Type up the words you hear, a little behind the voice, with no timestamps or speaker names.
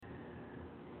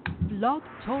Blog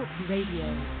Talk Radio.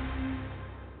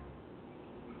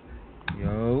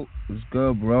 Yo, what's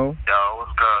good, bro? Yo,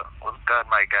 what's good? What's good,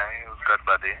 my guy? What's good,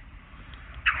 buddy?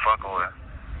 What you fucking with?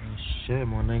 Shit,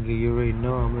 my nigga, you already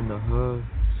know I'm in the hood.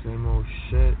 Same old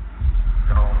shit.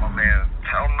 Yo, my man,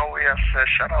 tell Noe I said,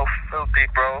 shout out Filthy,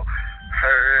 bro.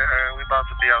 Hey, we about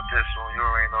to be out there soon. You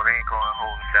already know they ain't gonna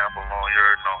hold us down for long. You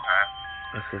already know, man.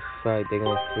 That's a fact. They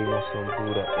gonna free me some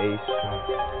Buddha Ace.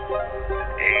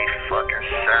 Fucking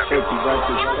savage.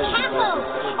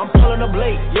 I'm pulling up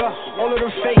late, yeah, all of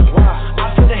them fake.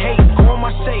 I feel the hate, go on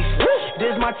my safe.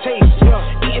 There's my taste,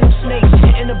 yeah, eating them snakes,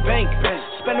 hitting the bank,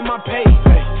 spending my pay.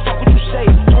 Fuck what you say,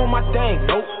 doing my thing.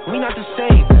 Nope, we not the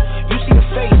same. You see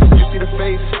the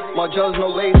face, my jaws no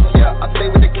lace. Yeah, I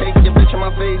stay with the cake, your bitch in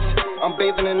my face. I'm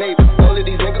bathing in ape. All of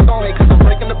these niggas don't hate, cause I'm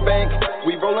breaking the bank.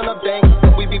 We rolling up dank,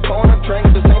 we be pouring up drinks.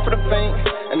 This ain't for the faint,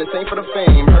 and this ain't for the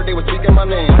fame. Heard they was speaking my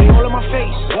name. They all in my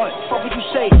face, what? Fuck what you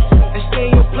say, and stay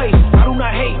in your place. I do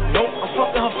not hate, nope, I'm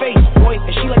fucking her face, boy,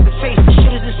 and she like the taste. This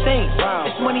shit is insane,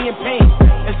 it's money and pain.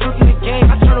 And through the game,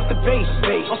 I turn up the bass.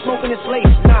 I'm smoking this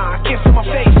lace, nah, I can't feel my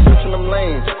face. Switching them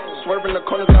lanes, swerving the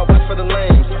corners, got watch for the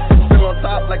lanes. Still on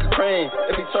top like a crane,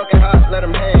 if he talking hot, let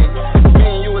him hang. Me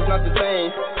and you is not the same,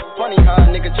 funny how a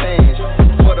nigga change.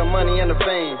 For the money and the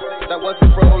fame, that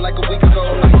wasn't bro like a week ago.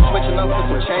 Now you switching up for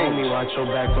some change. Watch your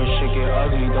back when shit get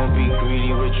ugly. Don't be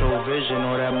greedy with your vision,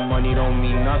 or that money don't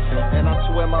mean nothing. And I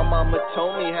swear my mama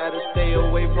told me how to stay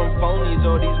away from phonies.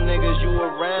 All these niggas you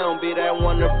around be that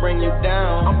one to bring you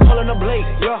down. I'm pulling up late,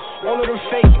 yeah, all of them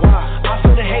fake. I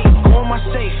feel the hate, go on my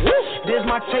safe. There's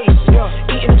my taste, yeah,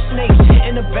 eating them snakes,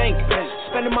 hitting the bank,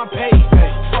 spending my pay.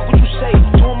 Fuck what you say,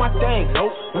 doing my thing.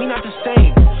 Nope, we not the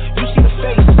same. You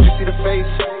see the face,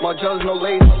 my jaws no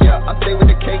lace. Yeah, I stay with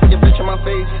the cake, your bitch in my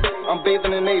face. I'm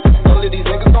bathing in ape. All of these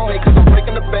niggas don't hate, cause I'm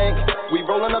breaking the bank. We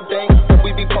rolling up dank,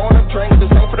 we be pouring up drinks. This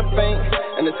ain't for the faint,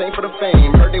 and this ain't for the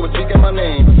fame. Heard they was speaking my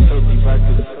name.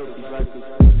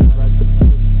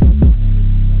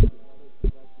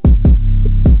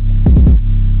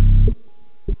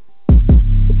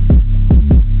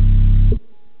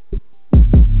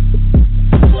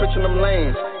 Switching them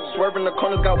lanes, swerving the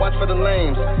corners, got watch for the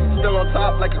lanes. Still on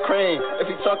top like a crane, if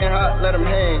he talking hot, let him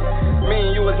hang. Me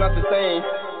and you is not the same,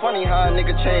 funny how a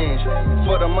nigga change.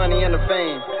 For the money and the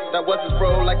fame, that was his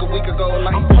bro like a week ago.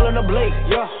 Like I'm pulling up late,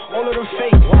 yeah, all of them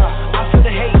fake. I feel the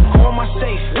hate, go on my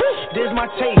safe. There's my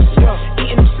taste, yeah,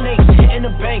 eating them snakes, hitting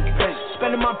the bank,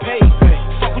 spending my pay.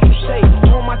 Fuck what you say,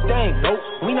 doing my thing. Nope,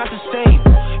 we not the same.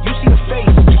 You see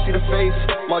the face,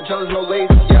 my jaws no lace.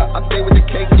 Yeah, I stay with the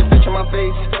cake, your bitch in my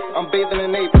face. I'm bathing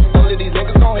in ape. All of these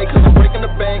niggas don't hate, cause I'm breaking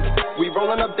the bank. We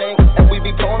rolling up dank, we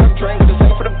be pouring up drinks. This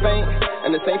ain't for the faint,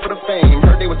 and this ain't for the fame.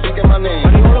 Heard they was speaking my name.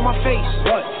 They all in my face,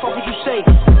 what? Fuck what you say,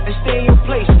 and stay in your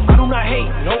place. I do not hate,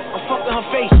 nope, I'm fucking her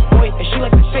face, boy, and she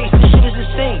like the taste. This shit is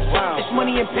insane, it's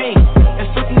money and pain.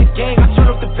 And flipping the gang, I turn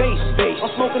up the bass.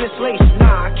 I'm smoking this lace,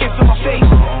 nah, I can't feel my face.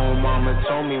 Oh, mama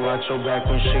told me, watch your back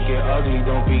when shit get ugly.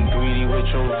 Don't be greedy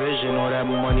with your vision, or that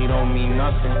money don't mean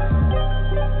nothing.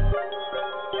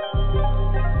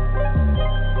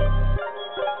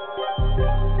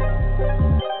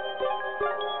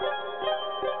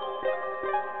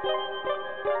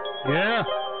 Yeah.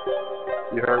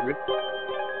 You heard me?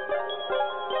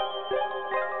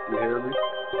 You hear me?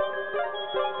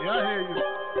 Yeah, I hear you.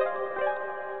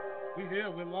 We here.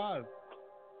 We're live.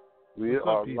 We What's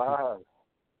are up, people? live.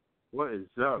 What is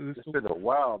up? It's been a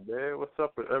while, man. What's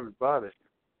up with everybody?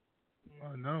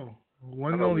 I know.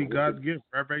 One and only God's gift,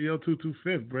 Rap Radio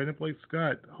 225, Brandon Blake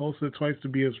Scott, hosted twice to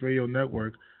BS Radio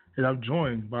Network, and I'm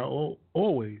joined by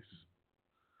always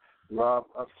Rob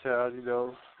Uptown, you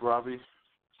know, Rob in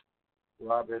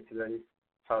today.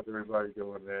 How's everybody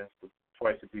doing, man?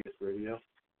 Twice to BS Radio.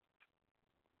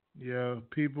 Yeah,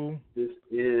 people. This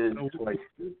is Twice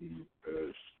to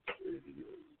BS Radio.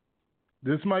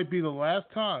 This might be the last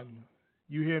time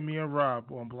you hear me and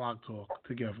Rob on Blog Talk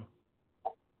together.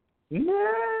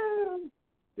 No.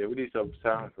 Yeah, we need some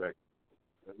sound effects.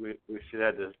 We should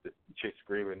have the chick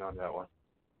screaming on that one.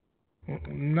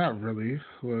 Not really.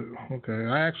 Well, okay,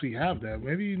 I actually have that.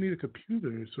 Maybe you need a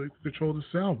computer so you can control the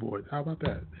soundboard. How about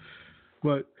that?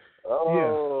 But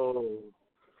oh,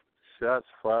 yeah. Shots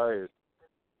fired.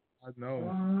 I know.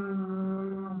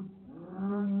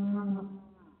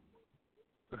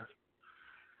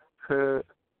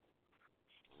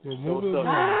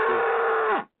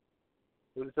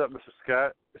 What's up, Mr.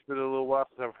 Scott? It's been a little while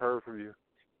since I've heard from you.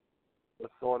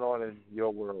 What's going on in your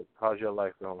world? How's your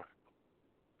life going?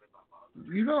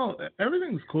 You know,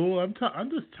 everything's cool. I'm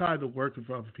just tired of working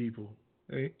for other people,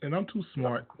 and I'm too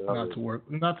smart not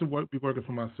to be working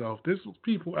for myself. There's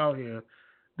people out here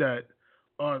that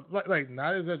like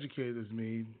not as educated as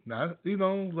me, not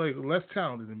like less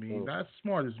talented than me, not as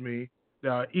smart as me, that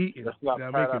are eating, Let's not that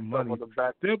are pat making ourselves money. on the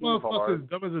back They're too hard. motherfuckers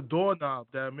dumb as a doorknob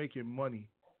that are making money,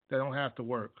 that don't have to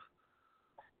work.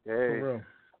 Hey, For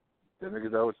real. the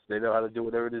niggas they know how to do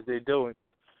whatever it is they're doing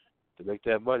to make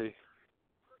that money.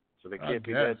 So they can't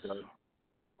be that dumb.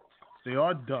 They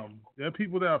are dumb. There are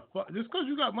people that are just because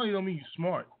you got money don't mean you're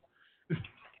smart.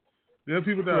 There are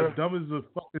people that are dumb as a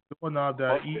fucking doorknob that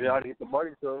are eating. They ought to get the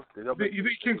money, so they don't You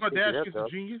think Kim Kardashian is a dumb.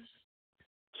 genius?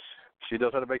 She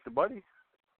knows how to make the money.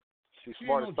 She's She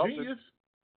smart ain't as no something. genius.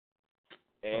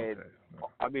 And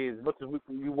Okay. I mean, as much as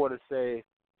you want to say,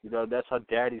 that's her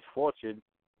daddy's fortune,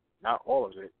 not all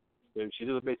of it. She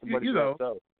doesn't make the money for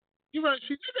herself. You're right.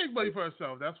 She did make money for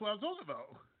herself. That's what I'm talking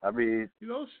about. I mean,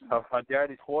 her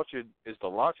daddy's fortune is the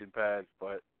launching pad,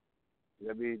 but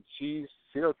I mean, she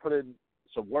does put in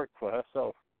some work for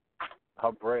herself.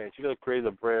 Her brand. She doesn't create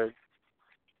a brand.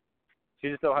 She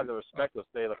just don't have the respect of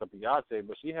say like a Beyonce,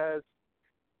 but she has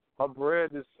her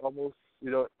brand is almost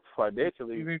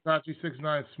financially. You think Tati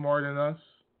 6ix9ine is smarter than us?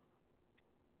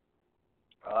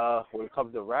 When it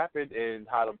comes to rapping and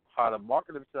how to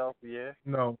market himself, yeah.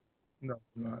 No, not.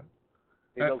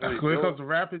 When it comes to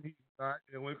rapping, he's not,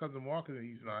 and when it comes to marketing,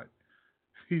 he's not.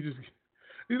 He just,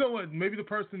 you know what? Maybe the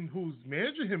person who's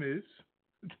managing him is.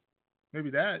 Maybe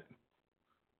that.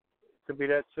 Could be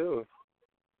that too.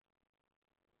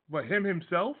 But him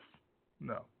himself,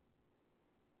 no.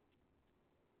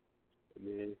 I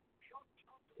mean,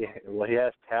 yeah, well, he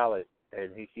has talent,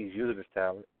 and he's using his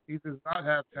talent. He does not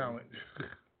have talent.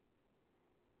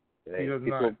 He does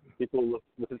people, not. People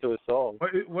listen to his songs.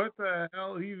 What the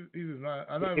hell? He does not.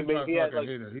 I'm not even he trying to has talk a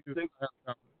hater. He does not have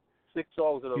talent. 6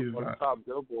 songs on the top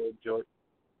Billboard joint.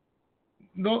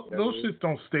 No, those shits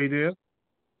don't stay there.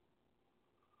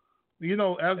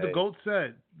 As the GOAT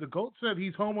said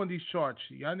he's home on these charts.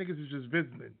 Y'all niggas is just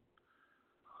visiting.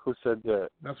 Who said that?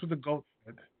 That's what the GOAT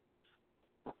said.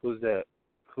 Who's that?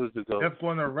 Who's the GOAT? Def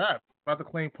going to rap. About to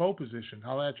claim pole position.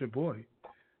 Holla at your boy.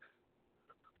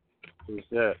 Who's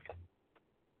that?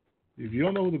 If you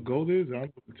don't know who the GOAT is, I'm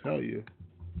going to tell you.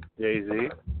 Jay-Z?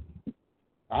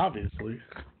 Obviously.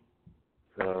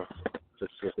 So,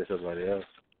 just say somebody else.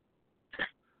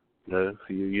 No,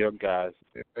 you young guys.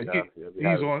 He's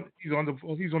on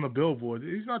the Billboard.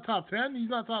 He's not top 10. He's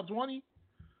not top 20.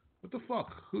 What the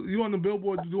fuck? You on the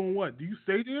Billboard doing what? Do you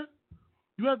stay there?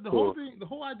 You have the whole thing. The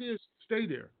whole idea is to stay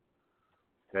there.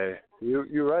 Hey,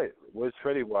 you're right. Where's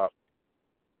Freddie Wap?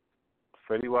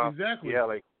 Freddie Wap. Exactly. He had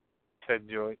like 10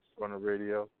 joints on the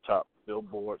radio. Top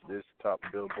Billboard this, top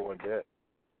Billboard that.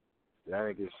 That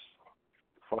nigga's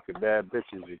fucking bad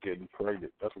bitches are getting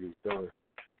pregnant. That's what he's doing.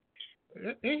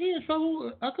 Ain't he in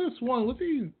trouble? I could have sworn. Was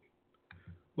he?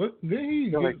 What? Didn't he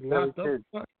get locked up? He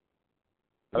fucked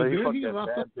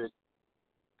that bad bitch,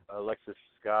 Alexis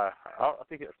Sky.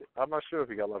 I'm not sure if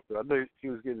he got locked up. I know he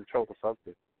was getting in trouble for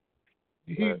something.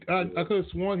 I could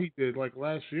have sworn he did, like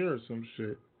last year or some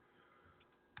shit.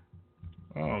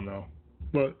 I don't know,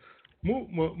 but move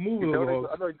along.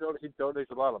 I know he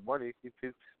donates a lot of money. He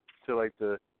to like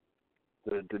the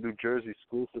New Jersey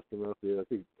school system out there. I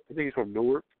think he's from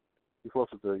Newark. He's close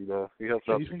to he helps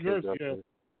out he's the from kids Jersey, out yeah.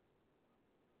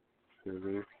 there.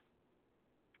 Mm-hmm.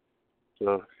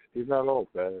 So he's not all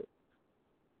bad.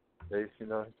 He's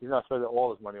not spending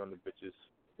all his money on the bitches,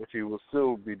 which he will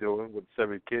still be doing with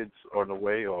 7 kids on the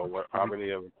way, or how many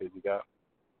ever kids he got.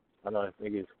 I know. I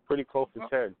think he's pretty close to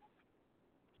 10.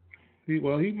 He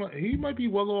might be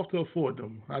well off to afford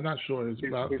them. I'm not sure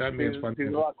about that man's financial.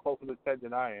 He's a lot closer to 10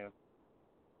 than I am.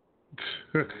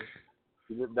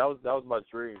 That was my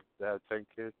dream, to have 10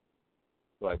 kids,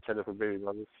 like 10 different baby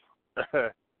mothers.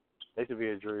 That should be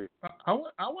a dream. I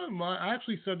wouldn't mind. I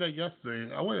actually said that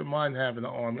yesterday. I wouldn't mind having an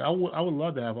army. I would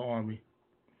love to have an army.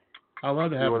 I'd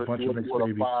love to have a bunch of mixed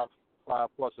babies. Five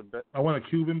plus a bit. I want a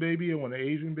Cuban baby. I want an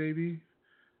Asian baby.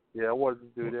 Yeah, I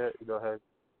wanted to do that. Have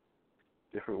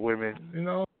different women.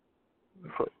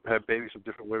 Have babies from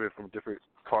different women from different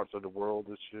parts of the world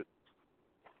and shit.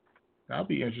 That'd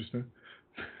be interesting.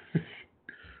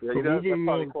 Yeah, that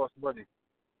probably costs money.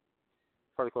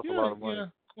 Probably costs a lot of money. Yeah,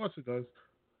 of course it does.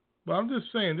 But I'm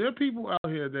just saying, there are people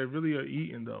out here that really are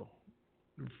eating, though.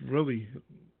 Really.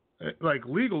 Like,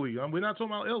 legally. We're not talking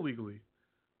about illegally.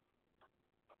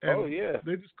 And yeah.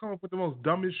 They just come up with the most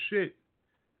dumbest shit.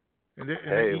 And they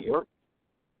it works.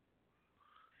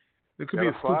 It could be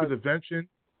a stupid invention.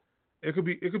 It could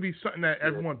be something that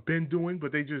everyone's been doing,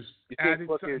 but they just added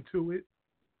something to it.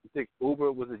 You think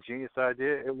Uber was a genius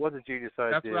idea? It was a genius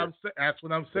idea. That's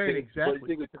what I'm saying. Exactly. But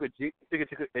you think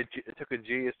it took a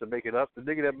genius to make it up? The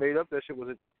nigga that made up that shit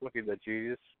wasn't fucking that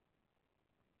genius.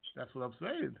 That's what I'm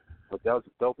saying. But that was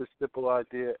the dopest, simple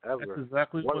idea ever. That's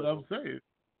exactly what I'm saying.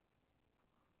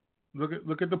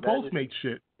 Look at the Postmates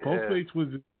shit. Yeah. Postmates was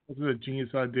a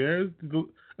genius idea.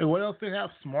 And what else they have?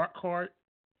 Smart Cart.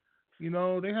 You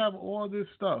know, they have all this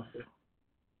stuff.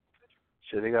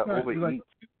 Shit, they got Uber Eats.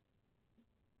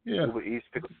 Yeah. Uber Eats.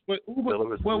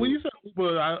 When you say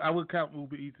Uber, I would count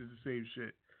Uber Eats as the same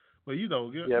shit. But you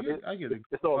know, I get it.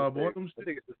 It's all the same. I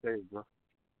think it's the same, bro.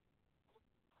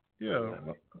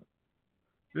 Yeah.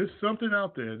 There's something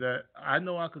out there that I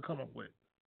know I could come up with.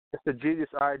 It's a genius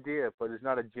idea, but it's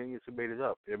not a genius who made it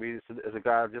up. I mean, it's a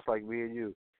guy just like me and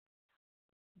you.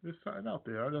 There's something out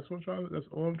there. That's all I'm trying to say. That's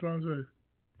all I'm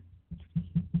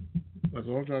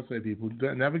trying to say, people.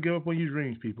 Never give up on your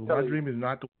dreams, people. My dream is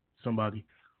not to somebody.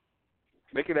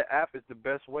 Making an app is the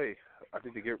best way, I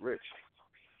think, to get rich.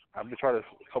 I've been trying to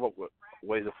come up with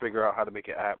ways to figure out how to make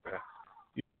an app, man.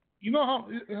 You know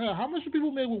how much do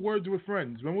people make with Words with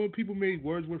Friends? Remember when people made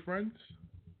Words with Friends?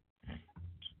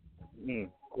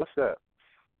 What's that?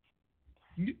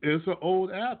 It's an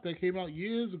old app that came out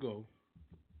years ago.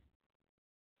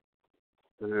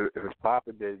 If it's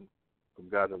popping, then some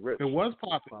guys are rich. It was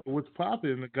popping. It was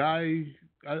popping. The guy,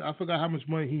 I forgot how much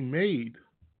money he made.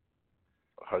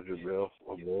 100 mil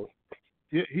or more.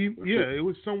 Yeah, it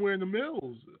was somewhere in the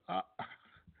mills.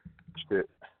 Shit.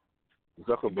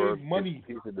 Zuckerberg, money.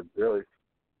 He's in the billion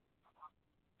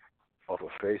off of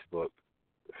Facebook.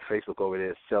 Facebook over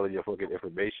there selling your fucking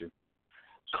information,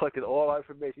 collecting all our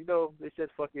information. You know, they said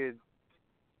fucking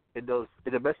in the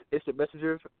instant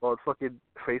messengers on fucking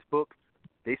Facebook,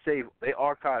 they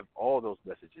archive all those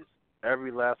messages,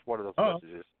 every last one of those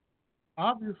messages.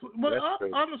 Obviously, but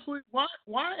honestly,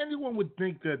 why anyone would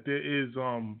think that there is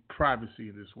privacy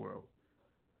in this world?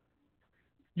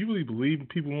 You really believe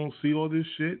people won't see all this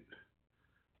shit?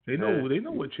 They know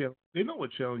what channel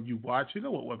you watch. They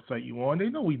know what website you on. They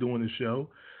know we doing the show.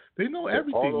 They know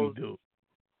everything we do.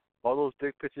 All those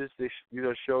dick pictures they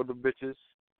show the bitches.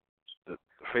 The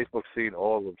Facebook seen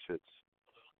all of them shits.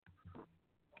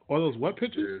 All those what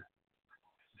pictures?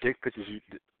 Yeah. Dick pictures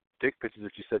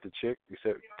that you sent to chick. You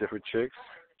sent different chicks.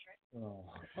 Oh,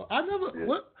 I never. Yeah.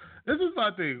 What? This is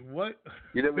my thing. What?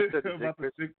 You never sent the dick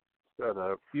pictures? Shut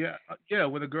up. Yeah.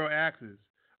 When the girl asks,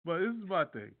 but this is my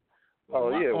thing. Oh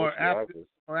yeah. Or after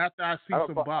I see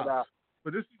some box.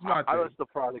 But this is my thing. I was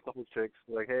surprised a couple chicks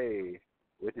like, hey,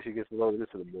 wait till she gets below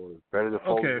this in the morning. Better than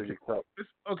phone in your cup.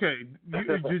 Okay.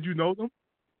 Did you know them?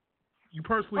 You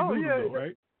personally knew them, though,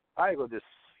 right? I ain't gonna just.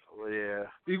 Yeah.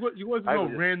 You wasn't no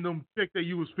random chick that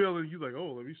you was feeling. You like,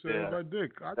 oh, let me say my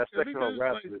dick. That's sexual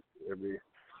harassment.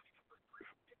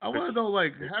 I want to know,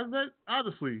 like, has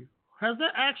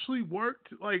that actually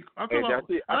worked? Like, I see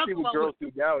what girls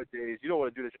do nowadays. You don't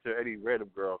want to do this to any random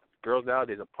girl. Girls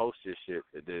nowadays will post this shit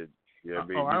and then, you know what I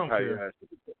mean? I don't care.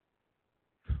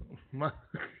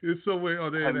 It's so way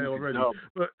on the internet already.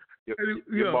 But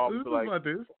your mom this is like, my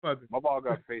thing. My mom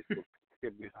got Facebook.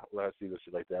 Can't be allowed to see no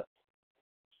shit like that.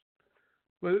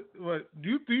 But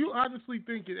do you honestly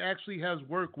think it actually has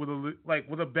worked with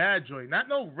a bad joint? Not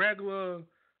no regular,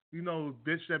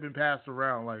 bitch that been passed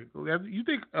around. Like, you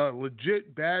think a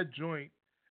legit bad joint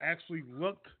actually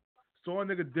saw a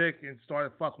nigga dick and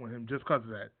started fucking with him just because of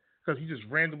that? Because he just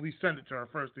randomly sent it to her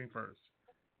first thing first.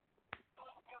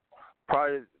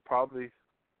 Probably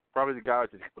the guy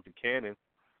with the cannon.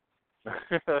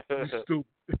 You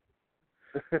stupid.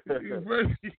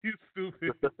 You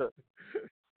stupid.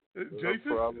 Jason? I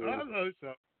know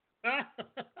so.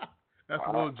 That's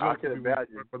a little joke. I can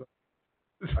imagine.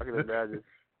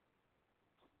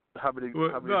 How many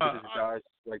guys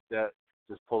like that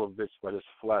just pull a bitch by just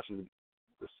flashing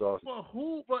the sauce?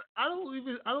 Well, but I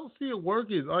don't see it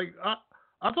working. Like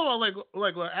I'm talking about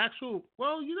like an actual.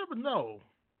 Well, you never know.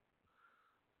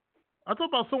 I talk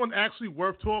about someone actually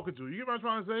worth talking to. You get what I'm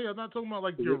trying to say? I'm not talking about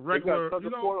like your regular. They got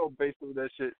tons of porn based on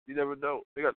that shit. You never know.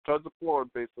 They got tons of porn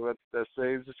based on that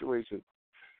same situation.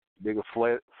 Nigga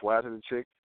flashing the chick,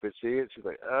 but she's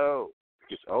like, oh,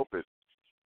 it's open.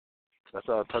 That's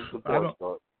how tons of porn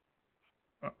start.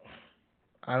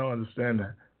 I don't understand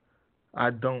that.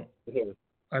 I don't. Yeah.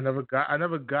 I never got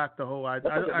the whole idea.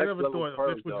 I never thought a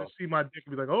bitch would just see my dick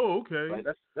and be like, oh, okay. Like,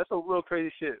 that's a real crazy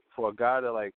shit for a guy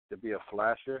to be a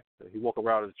flasher. He walk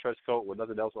around in a trench coat with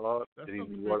nothing else on. That's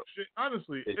shit.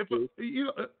 Honestly,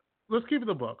 let's keep it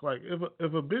a buck. Like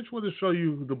if a bitch were to show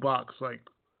you the box, like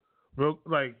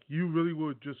you really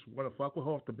would just want to fuck with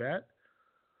her off the bat.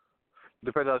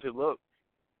 Depends on how she look.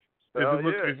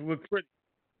 If it looks pretty.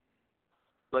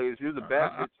 Like if you're the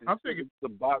bad bitch, I'm thinking the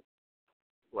box.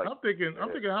 Like, I'm thinking, how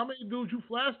many dudes you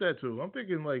flash that to? I'm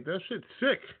thinking like that shit's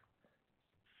sick.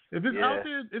 If it's out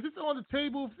there, if it's on the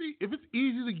table, if it's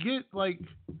easy to get, like,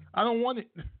 I don't want it.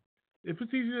 If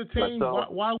it's easy to attain,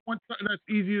 why want something that's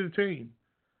easy to attain?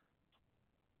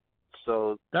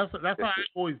 So that's how I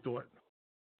always do it.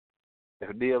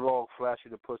 If Nia Long flashed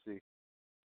you the pussy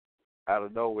out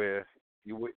of nowhere,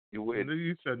 you wouldn't.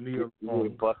 You said Nia Long. You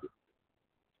wouldn't bust it.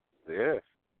 Yeah,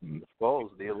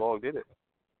 suppose Nia Long did it.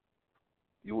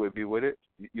 You wouldn't be with it.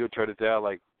 You would turn it down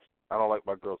like, I don't like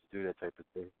my girls to do that type of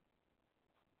thing.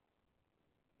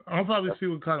 I'll probably see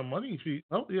what kind of money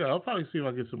I'll probably see if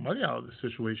I get some money out of this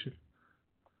situation.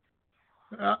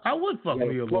 I would fuck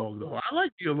Nia Long though. I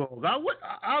like Nia Long. I would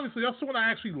obviously that's someone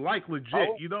I actually like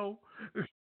legit. You know.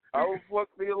 I would fuck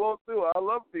Nia Long too. I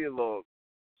love Nia Long.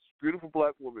 Beautiful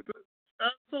black woman.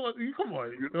 So come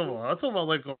on. I'm talking about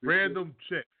like a random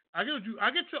chick. I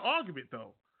get your argument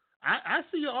though. I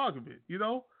see your argument. You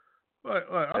know. But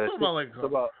I'm talking about like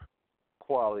about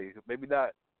quality. Maybe not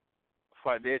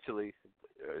financially,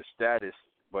 status,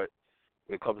 but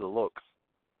when it comes to looks,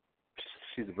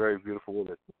 she's a very beautiful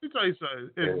woman. Let me tell you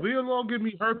something. If Nia Long give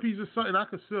me herpes or something, I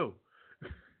could sue.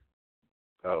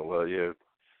 Oh well, yeah.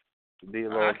 Nia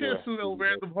Long, I can't sue no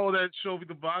random hoe that show me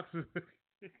the boxes.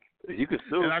 You can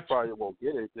sue. You probably won't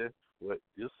get anything, but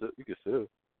you can sue.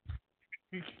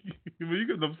 But you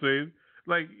get what I'm saying?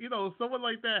 Like, you know, someone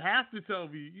like that has to tell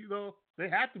me, you know, they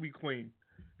have to be clean.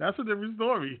 That's a different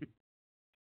story.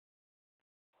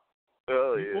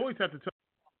 Oh, yeah. You always have to tell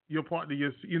your partner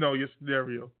your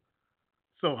scenario.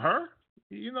 So her,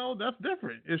 you know, that's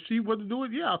different. If she wouldn't do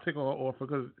it, yeah, I'll take her offer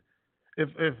because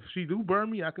if she do burn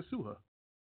me, I could sue her.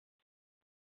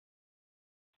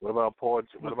 What about porn?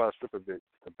 What about a stripper bitch?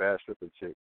 A bad stripper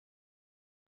chick?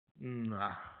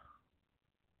 Nah.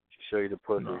 She show you the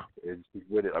pussy and she's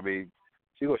with it. I mean,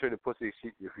 she gonna show you the pussy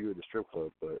if you're in the strip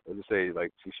club, but I'm just saying,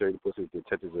 like, she show you the pussy with the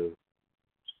intentions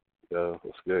of,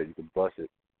 it's good. You can bust it.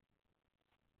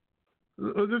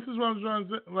 This is what I'm trying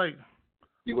to say. Like,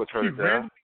 you gonna turn it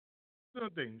down?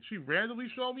 She randomly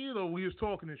showed me it, or we was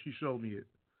talking and she showed me it.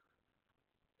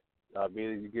 I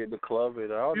mean, you get in the club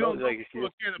and I don't know. Like, a can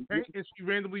of paint and she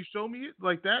randomly showed me it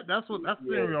like that. That's the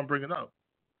theory I'm bringing up.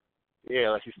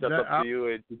 Yeah, like she stepped up to you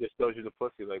and she just shows you the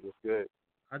pussy. Like, what's good?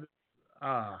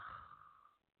 I'll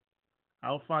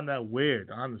find that weird,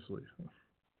 honestly.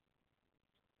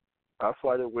 I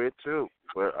find it weird too,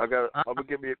 but I'm gonna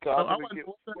give me a call. I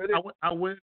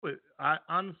wouldn't do it. I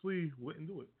honestly wouldn't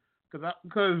do it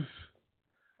because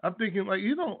I'm thinking, like,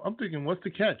 you know, what's the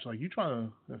catch? Like, you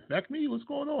trying to affect me? What's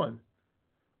going on?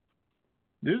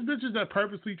 There's bitches that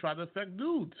purposely try to affect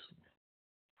dudes,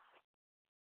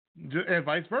 and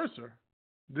vice versa.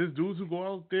 There's dudes who go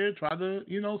out there try to,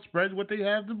 you know, spread what they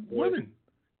have to women.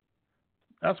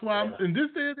 That's why in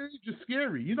this day and age, it's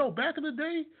scary. You know, back in the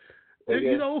day,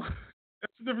 you know,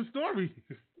 that's a different story.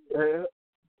 Yeah,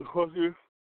 because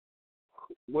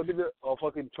women are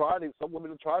fucking some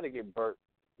women are trying to get burnt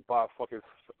by fucking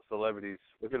celebrities.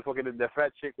 Look at fucking that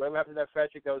fat chick. Whatever happened to that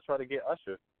fat chick that was trying to get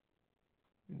Usher?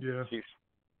 Yeah. She's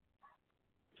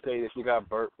saying that she got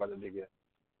burnt by the nigga.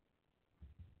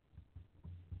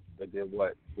 And then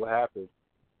what? What happened?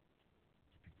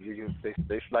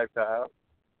 They sniped her out.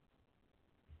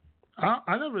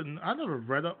 I never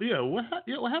read up. Yeah, what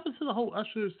happened to the whole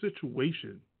Usher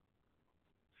situation?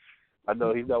 I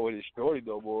know he's not with his shorty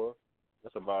no more.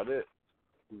 That's about it.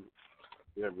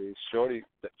 Yeah, I mean, shorty.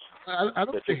 I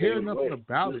don't hear nothing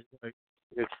about it. Like,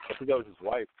 I think that was his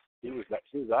wife. She was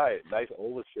alright, nice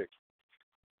older chick.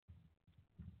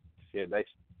 She had a nice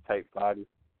tight body.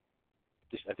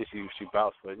 I think she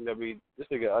bounced, but you know what I mean. This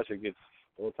nigga Usher gets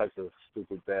all types of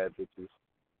stupid bad bitches.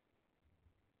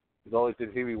 As long as he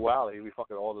be wild, he be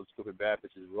fucking all those stupid bad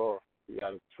bitches raw. He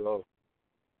out of control.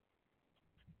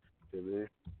 You know what I mean?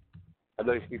 I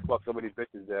know he fucked so many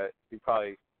bitches that he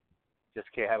probably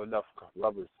just can't have enough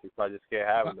rubbers. He probably just can't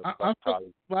have enough. I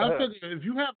think if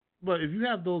you have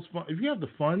the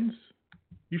funds,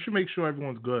 you should make sure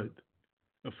everyone's good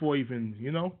before even,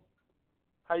 you know.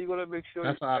 How you gonna make sure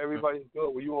everybody's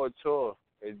good when you on tour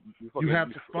and you have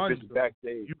the funds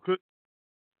backstage? You could.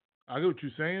 I get what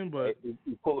you're saying, but you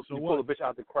pull a bitch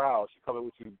out the crowd. She coming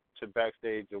with you to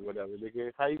backstage or whatever.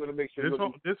 Nigga, how you gonna make sure? This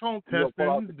home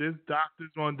testing. There's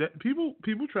doctors on that. People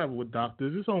travel with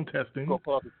doctors. This home testing. You gonna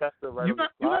pull out the tester right? You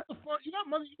got the fun. You got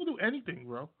money. You can do anything,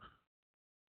 bro.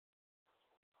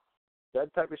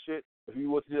 That type of shit. If you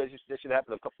want to do that should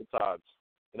happen a couple of times,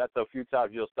 and after a few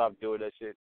times you'll stop doing that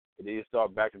shit, and then you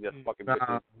start back to just fucking.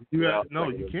 You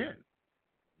can't.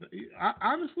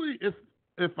 Honestly,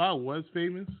 if I was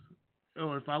famous,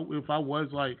 or if I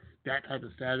was like that type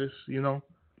of status, you know,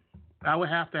 I would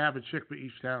have to have a chick for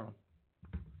each town.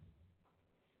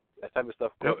 that type of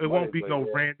stuff. It won't be no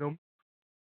random.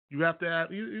 You have to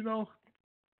have, you know.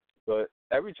 But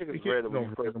every chick is random when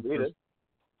you first meet her.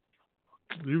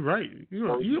 You're right. You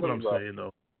know what I'm saying,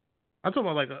 though. I'm talking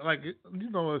about like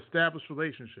an established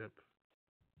relationship.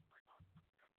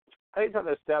 I ain't trying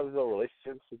to establish no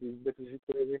relationships with these bitches, you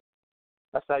crazy?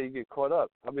 That's how you get caught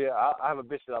up. I mean, I have a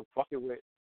bitch that I'm fucking with.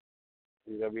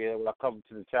 You know what I mean? When I come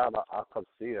to the town, I'll come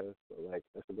see her. So, like,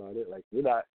 that's about it. Like, we're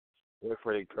not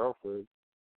boyfriend and girlfriend.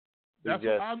 I'm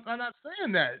not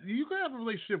saying that. You can have a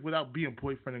relationship without being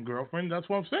boyfriend and girlfriend. That's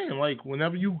what I'm saying. Like,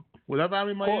 whenever I'm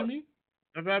in Miami,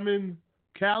 whenever I'm in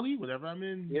Cali, whenever I'm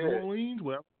in New Orleans,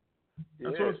 whatever.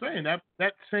 That's what I'm saying.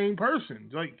 That same person.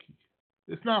 Like,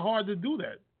 it's not hard to do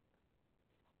that.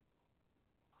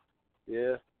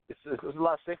 Yeah. It's a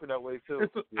lot safer that way too.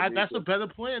 That's a better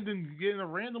plan than getting a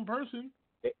random person.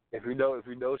 If you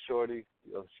know Shorty,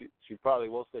 you know, she probably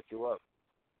won't set you up.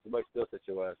 She might still set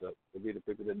your ass up. It'll be the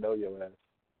people that know your ass.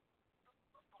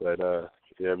 But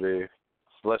you know what I mean?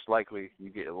 It's less likely you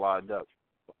get lined up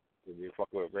when you're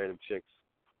fucking with random chicks.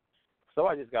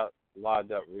 Somebody just got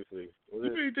lined up recently. You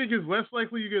really think it's less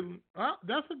likely you get?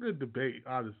 That's a good debate,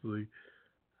 honestly.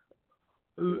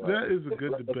 That is a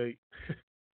good debate.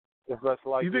 It's less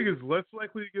likely. You think it's less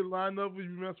likely to get lined up when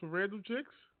you mess with random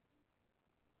chicks?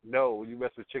 No, when you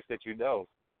mess with chicks that you know.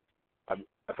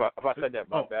 If I said that,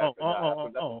 my bad.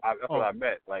 That's what I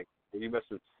meant. Like when you mess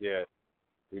with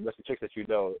chicks that you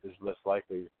know, it's less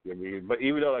likely. You know what I mean? But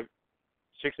even though like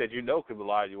chicks that you know could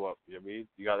line you up, you know what I mean?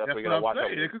 You got that's gotta watch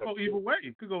out. It could go either way.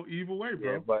 It could go either way,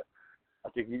 bro. Yeah, but I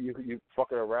think you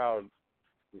fucking around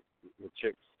with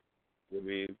chicks. You know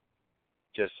what I mean?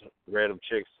 Just random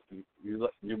chicks,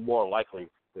 you're more likely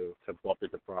to bump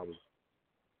into problems.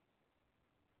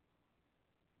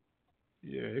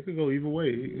 Yeah, it could go either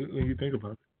way when you think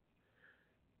about it.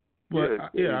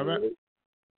 But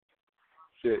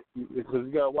shit, because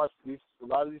you gotta watch these. A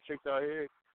lot of these chicks out here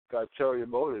got ulterior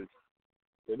motives.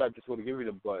 They're not just going to give you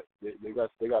the butt.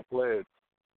 They got plans.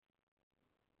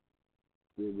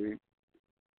 You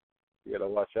gotta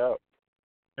watch out.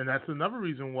 And that's another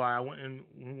reason why I want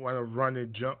to run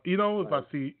and jump. You know, if I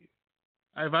see,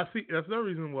 that's another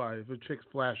reason why if a chick's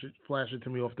flash it to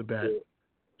me off the bat,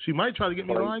 she might try to get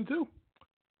me in line too.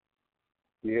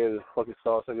 You hear the fucking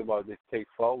song talking about they take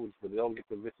phones, but they don't get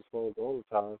the bitches phones all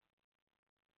the time.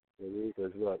 You know what I mean?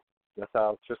 Because look, that's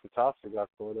how Tristan Thompson got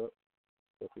caught up.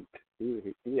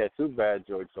 He had 2 bad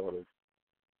joints on him.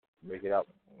 Make it out.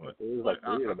 It was like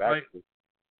 3 of them actually.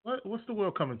 What's the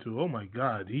world coming to? Oh my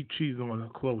God, he cheated on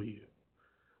Chloe.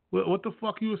 What the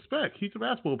fuck you expect? He's a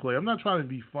basketball player. I'm not trying to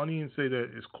be funny and say that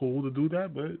it's cool to do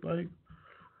that, but like,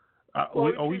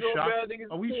 are we shocked?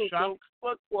 Are we shocked?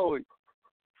 Fuck Chloe.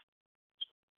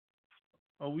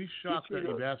 Are we shocked that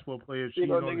a basketball player cheated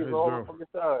on his girl?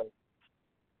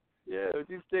 Yeah, what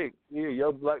you think? You a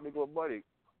young black nigga with money.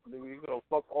 Nigga, you gonna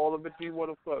fuck all the bitches you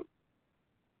wanna fuck.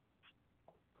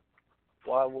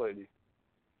 Why wouldn't he?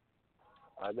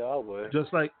 I know I would.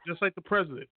 Just like the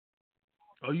president.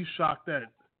 Are you shocked that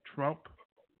Trump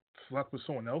slept with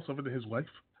someone else other than his wife?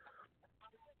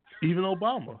 Even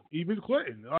Obama, even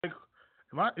Clinton.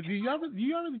 Like, do you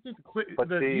really think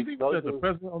the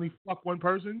president only fucked one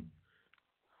person?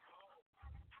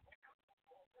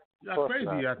 That's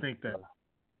crazy. I think that.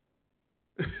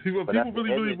 People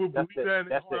really believe that.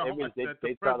 That's the image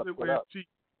they try to put up.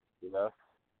 You know,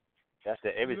 that's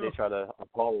the image they try to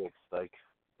uphold. Like,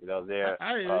 you know, they're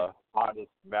honest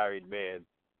married man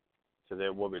to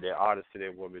their woman. They're honest to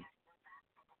their woman.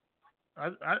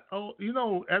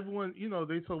 Everyone,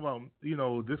 they talk about,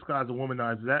 this guy's a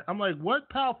womanizer. That I'm like, what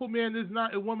powerful man is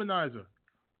not a womanizer?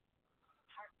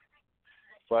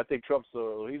 But I think Trump's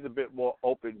he's a bit more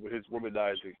open with his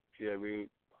womanizing. You know what I mean?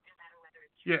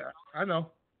 Yeah, I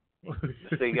know.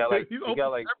 So he got like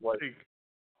what,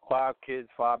 5 kids,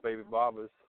 5 baby mamas.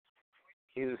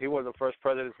 He was the first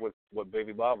president with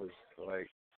baby mamas.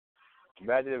 Like,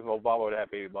 imagine if Obama would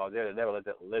have baby mamas. They'd never let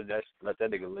that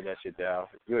nigga live that shit down.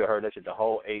 You would have heard that shit the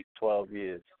whole 8, 12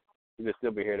 years. You would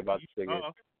still be hearing about this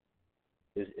nigga.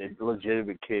 His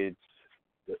illegitimate kids.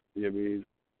 You know what I mean?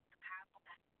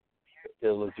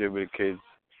 Illegitimate kids.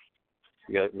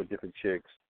 You got with different chicks.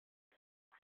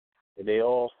 And they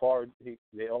all fathered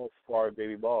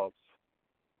baby moms.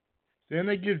 Didn't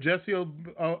they give Jesse a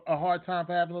hard time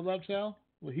for having a love child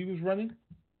when he was running?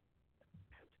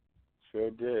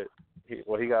 Sure did. He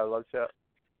got a love child?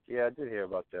 Yeah, I did hear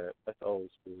about that. That's old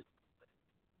school.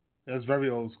 That's very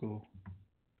old school.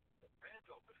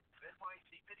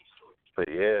 But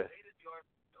yeah,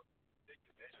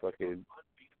 fucking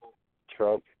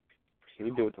Trump, he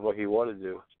do what the fuck he want to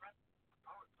do.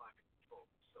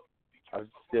 I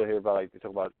still hear about, like, they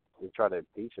talk about they try to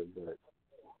impeach him, but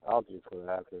I don't think it's going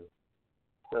to happen.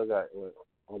 Still got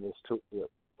almost 2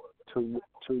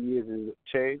 years and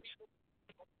change.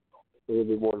 It'll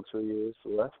be more than 2 years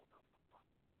left.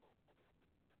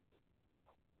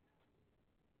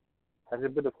 Has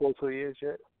it been a full 2 years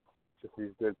yet? Since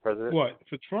he's been president? What,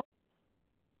 for Trump?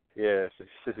 Yeah, since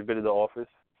he's been in the office.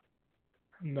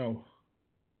 No.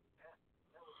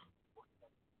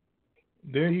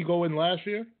 Didn't he go in last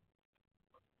year?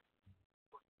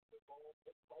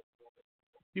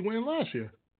 He went in last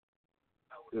year.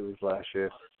 It was last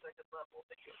year.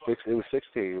 It was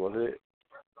 16, wasn't it?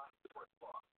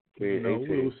 No, 18.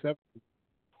 it was 7.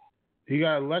 He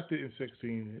got elected in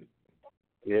 16.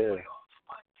 Yeah.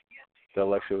 The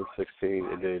election was 16,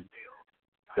 and then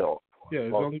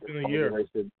it's only been a year.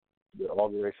 The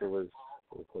inauguration was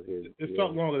his. It's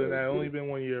not longer than that. Only been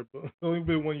 1 year. Only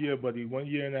been 1 year, buddy. 1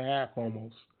 year and a half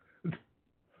almost.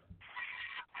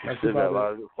 That's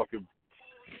about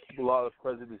a lot of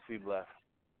presidency left.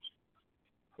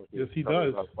 Yes, he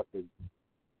does.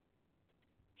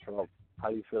 Trump. How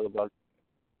do you feel about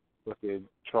fucking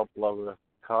Trump lover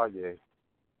Kanye?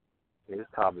 His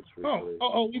comments recently.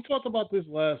 We talked about this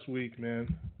last week, man.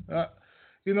 I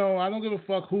don't give a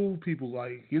fuck who people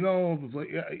like.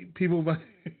 People like.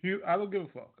 I don't give a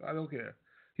fuck. I don't care.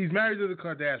 He's married to the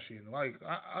Kardashian. Like,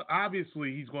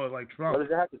 obviously, he's going to like Trump. What does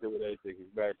that have to do with anything?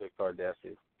 He's married to the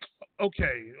Kardashian.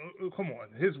 Okay, come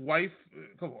on. His wife.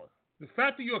 Come on. The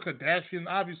fact that you're a Kardashian,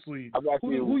 obviously,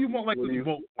 who you more likely to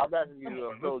vote for? I'm asking you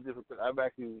a little different. I'm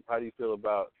asking you, how do you feel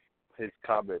about his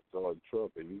comments on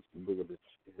Trump and he's bringing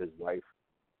his wife?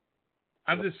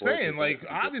 I'm just saying, like,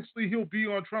 obviously he'll be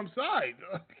on Trump's side.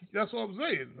 That's what I'm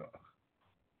saying.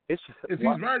 If he's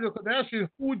married to a Kardashian,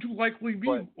 who would you likely be?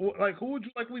 Who would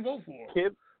you likely vote for?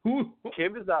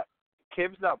 Kim is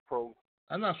not pro.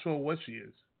 I'm not sure what she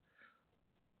is.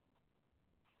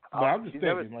 But I'm just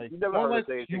thinking, you never heard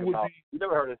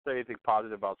her say anything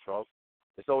positive about Trump.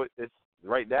 So it's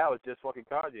right now. It's just fucking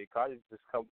Kanye. Kanye's just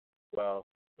come. Well,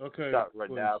 okay. Not right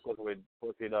please. now.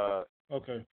 Fucking.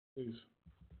 Okay, please.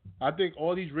 I think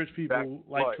all these rich people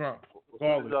like Trump.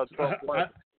 Regardless.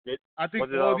 I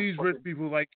think all these rich people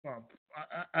like Trump.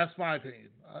 That's my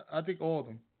opinion. I think all of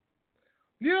them.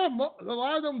 Yeah, a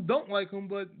lot of them don't like him,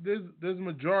 but there's a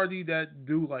majority that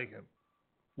do like him,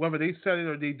 whether they said it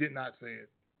or they did not say it.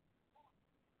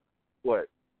 What?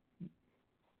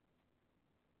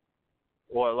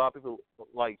 Well, a lot of people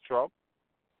like Trump.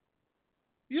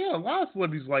 Yeah, a lot of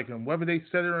celebrities like him, whether they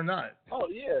said it or not. Oh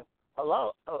yeah, a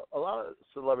lot of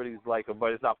celebrities like him,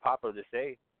 but it's not popular to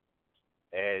say.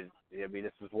 And I mean,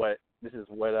 this is what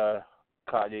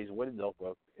Kanye's winning off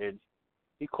of, and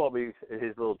he called me in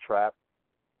his little trap.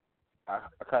 I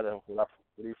kind of when I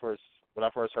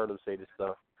first heard him say this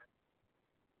stuff,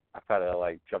 I kind of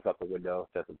like jumped out the window,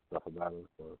 said some stuff about him.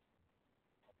 So.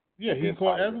 Yeah, he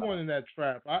caught everyone in that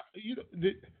trap.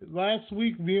 Last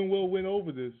week, me and Will went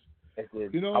over this. I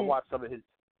watched some of his.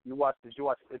 Did you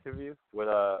watch the interview with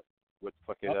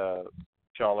fucking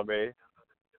Charlemagne?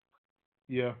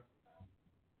 Yeah,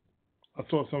 I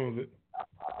saw some of it.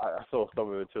 I saw some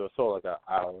of it too. I saw like an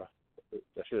hour.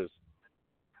 That shit is.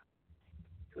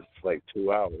 It's like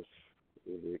 2 hours.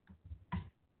 It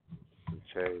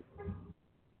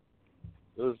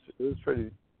was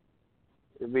pretty.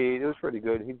 I mean, it was pretty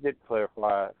good. He did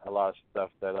clarify a lot of stuff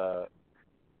that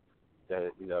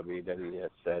that he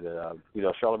had said.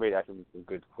 Charlemagne asked him some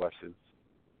good questions.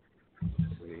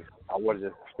 I wanted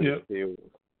to finish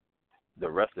the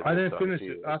rest of it. I didn't finish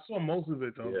it. I saw most of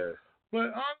it though. Yeah.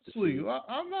 But honestly,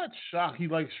 I'm not shocked he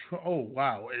likes Trump. Oh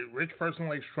wow, a rich person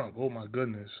likes Trump. Oh my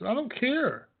goodness, I don't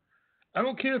care. I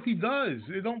don't care if he does.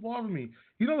 It don't bother me.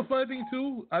 You know the funny thing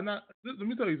too? Let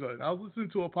me tell you something. I was listening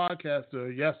to a podcast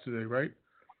yesterday, right?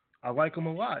 I like him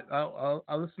a lot.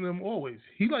 I listen to him always.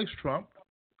 He likes Trump.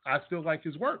 I still like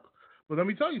his work. But let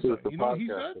me tell you something. You know what he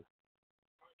said?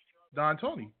 Don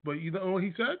Tony. But you know what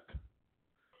he said?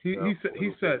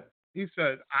 He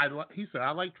said I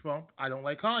like Trump. I don't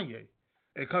like Kanye.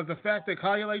 Because the fact that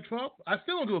Kanye likes Trump, I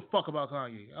still don't give a fuck about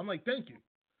Kanye. I'm like, thank you.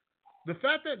 The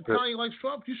fact that Kanye likes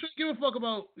Trump, you shouldn't give a fuck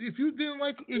about. If you didn't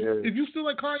like, if you still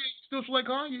like Kanye, you still should like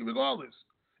Kanye regardless.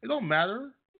 It don't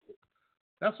matter.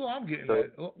 That's what I'm getting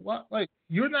at. What? Like,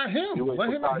 you're not him. Let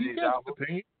him. He has his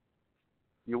opinion.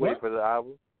 You wait for the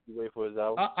album? You wait for his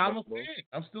album? I'm a fan.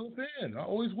 I'm still a fan. I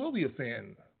always will be a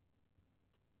fan.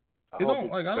 I don't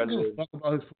give a fuck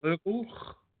about his political.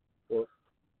 Well,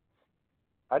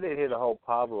 I didn't hear the whole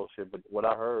Pablo shit, but what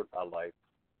I heard, I liked.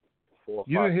 You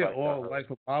didn't hear all Life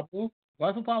of Pablo?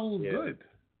 Life of Pablo was good.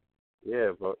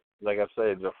 Yeah, but like I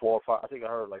said, the 4 or 5. I think I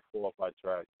heard like 4 or 5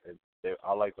 tracks, and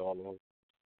I liked all of them.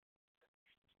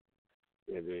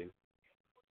 I mean,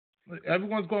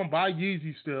 everyone's going to buy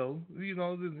Yeezy still. You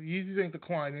know, the Yeezys ain't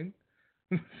declining.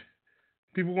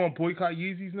 People going to boycott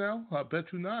Yeezys now? I bet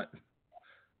you not.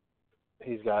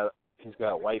 He's got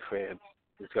white fans.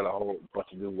 He's got a whole bunch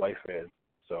of new white fans.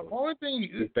 So only thing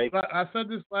I said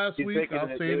this last week.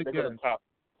 I'll say it again.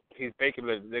 He's baking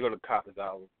it. They're going to cop his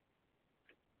album.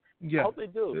 Yeah, I hope they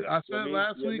do. I said it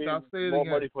last week. I'll say it more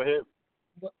again. More money for him.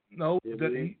 No,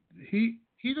 he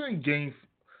didn't gain.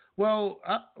 Well,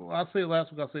 I'll say it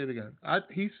last week. I'll say it again.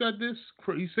 He said this.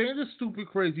 He's saying this stupid,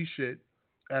 crazy shit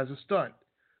as a stunt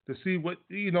to see what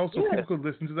so people could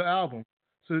listen to the album,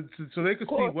 so they could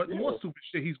see what more stupid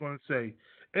shit he's going to say.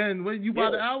 And when you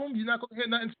buy the album, you're not going to hear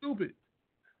nothing stupid.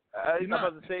 I'm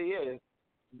about to say,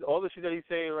 all the shit that he's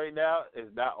saying right now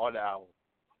is not on the album.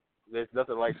 There's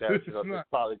nothing like that. It's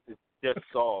probably just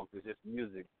songs. It's just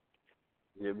music.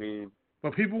 You know what I mean?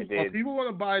 But people want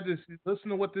to buy this. Listen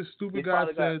to what this stupid guy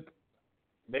said.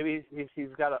 Maybe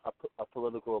he's got a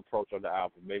political approach on the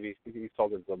album. Maybe he's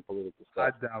talking some political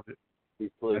stuff. I doubt it. He's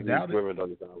driven on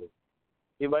this album.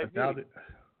 He might be. I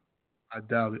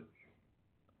doubt it.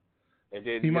 And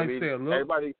then, he might say a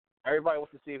little. Everybody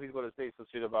wants to see if he's going to say some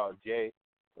shit about Jay.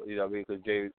 You know what I mean? Because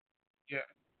Jay. Yeah.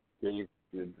 The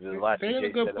last thing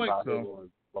Jay said about him was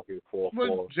fucking 4-4.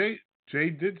 But Jay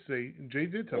did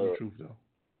tell the truth though.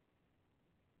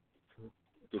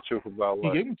 The truth about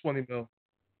what? He gave him $20 million.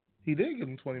 He did give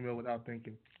him $20 million without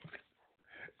thinking.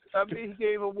 I mean, he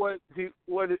gave him what he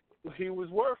was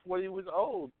worth, what he was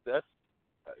owed. That's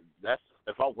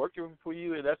if I'm working for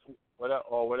you and that's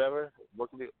whatever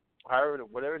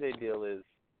whatever their deal is,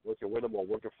 working with them or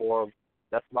working for them.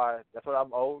 That's what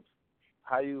I'm owed.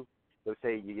 How you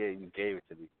say you gave it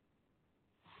to me?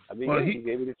 I mean, he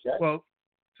gave me the check. Well,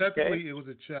 technically it was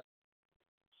a check.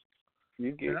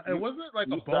 It wasn't like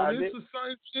a bonus or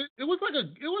something. It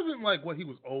wasn't like what he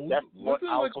was owed. That's what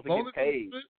I was like supposed to get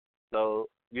paid. So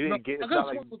you didn't get it. I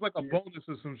guess it was like a bonus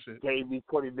or some shit. Gave me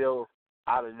 $20 million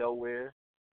out of nowhere.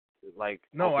 Like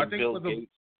no, I think Bill it was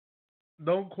Gates.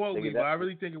 Don't quote me, but I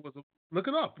really think it was look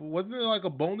it up. Wasn't it like a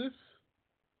bonus?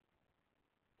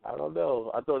 I don't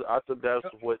know. I thought that's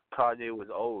what Kanye was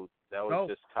owed. That was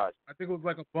just Kanye. I think it was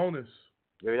like a bonus.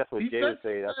 Maybe that's what Jay was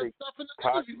saying. I think Listen to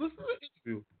the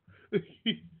interview.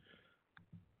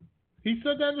 He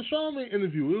said that in the Charlamagne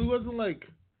interview. It wasn't like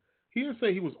he didn't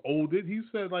say he was owed it. He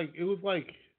said like it was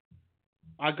like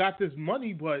I got this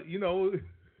money, but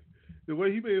the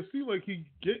way he made it seem like he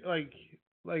get like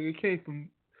it came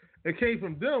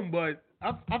from them, but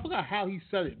I forgot how he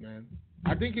said it, man.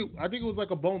 I think it was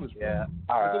like a bonus. Yeah.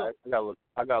 Bro. All right.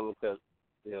 I gotta look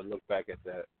back at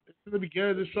that. It's in the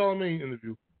beginning of the Charlamagne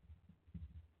interview.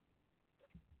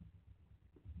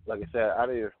 Like I said, I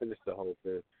didn't even finish the whole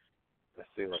thing. It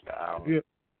seemed like an hour. Yeah.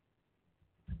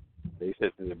 He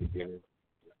said in the beginning,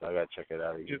 so I gotta check it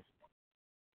out again.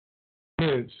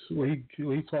 Yeah.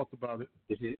 He talked about it.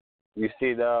 You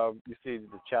see the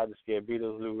Childish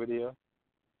Gambino's new video?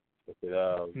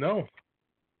 No.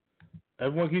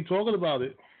 Everyone keep talking about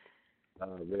it.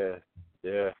 Oh man,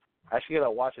 yeah. I actually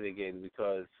gotta watch it again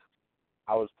because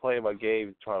I was playing my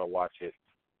game trying to watch it,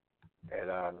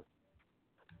 and I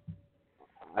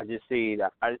just see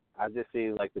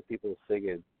like the people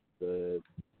singing, the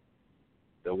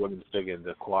women singing,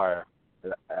 the choir.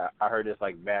 And I heard there's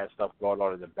like mad stuff going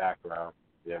on in the background.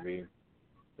 You know what I mean?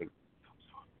 Like,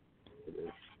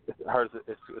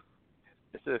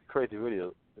 it's a crazy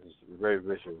video. It's very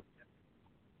visual.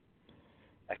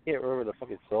 I can't remember the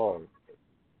fucking song.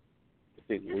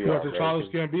 You want the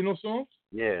Childish Gambino song?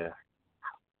 Yeah.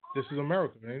 This is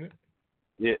America, ain't it?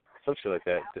 Yeah, some shit like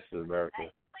that. This is America.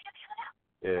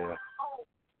 Yeah.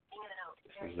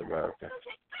 This is America.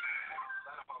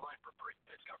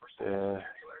 Yeah.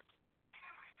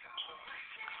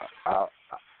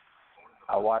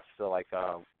 I watched the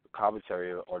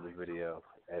commentary on the video,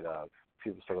 and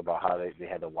people talking about how they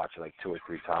had to watch it like 2 or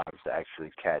 3 times to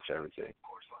actually catch everything.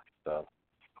 So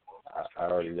I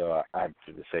already know I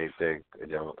did the same thing.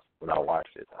 And then when I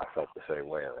watched it, I felt the same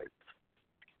way. Like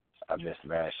I missed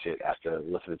mad shit after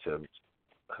listening to him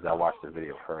because I watched the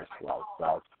video first while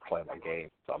I was playing my game,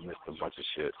 so I missed a bunch of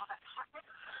shit.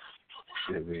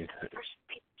 You know what I mean?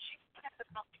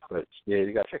 But yeah,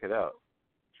 you gotta check it out.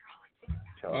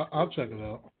 I'll check it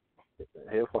out.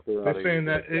 They're saying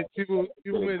that people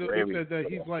said that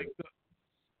he's like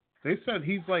they said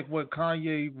he's like what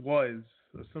Kanye was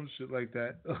or some shit like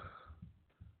that.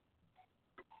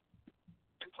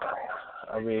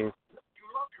 I mean,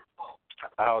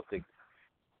 I don't think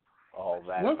all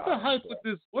that. What's the hype with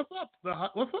this? What's up? I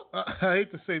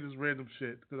hate to say this random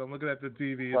shit because I'm looking at the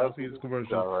TV and I see this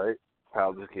commercial. All right,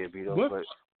 Childish Gambino, but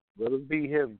Let him be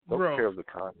him. Don't Bro. care of the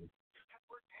content.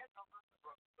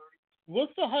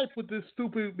 What's the hype with this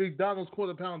stupid McDonald's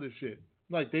quarter pounder shit?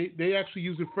 Like they actually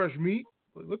using fresh meat?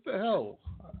 Like, what the hell?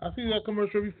 I see that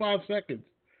commercial every 5 seconds.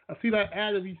 I see that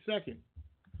ad every second.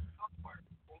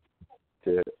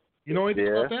 Yeah. You know anything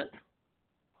about that?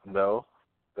 No.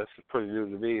 That's pretty new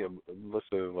to me. I'm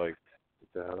listening like,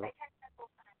 what the hell?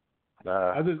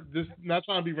 Nah. I just not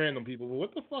trying to be random people, but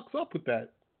what the fuck's up with that?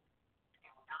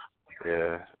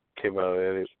 Yeah. Came out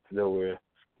of nowhere.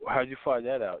 How'd you find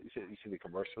that out? You see the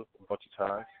commercial a bunch of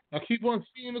times? I keep on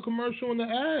seeing the commercial and the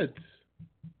ads.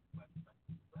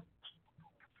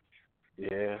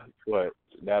 Yeah. What?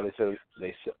 Now they sell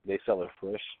it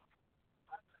fresh?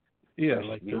 Yeah,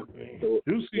 like you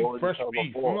see fresh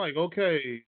beef. I'm like,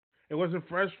 okay, it wasn't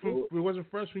fresh when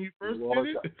you first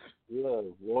did it. Yeah.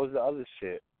 What was the other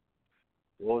shit?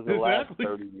 What was the last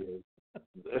 30 years?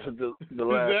 the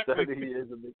last 30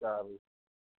 years of McDonald's.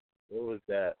 What was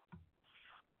that?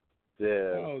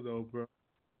 Yeah. I don't know, bro.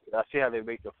 I see how they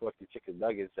make the fucking chicken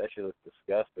nuggets. That shit looks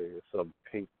disgusting. It's some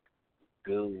pink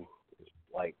goo,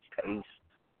 like taste.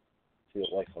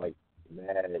 Shit like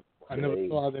mad. I never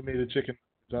saw how they made a chicken.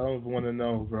 I don't even want to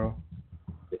know, bro.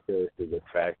 It's the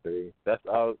factory. That's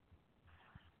all.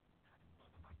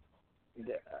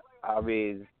 I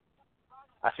mean,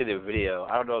 I see the video.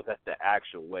 I don't know if that's the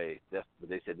actual way. That's what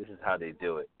they said. This is how they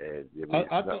do it. And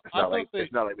I mean, it's not like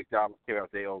McDonald's came out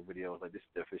with their own videos. Like, this is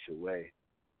the official way.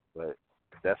 But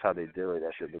that's how they do it.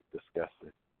 That shit looks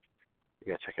disgusting.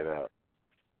 You gotta check it out.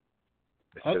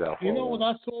 You know what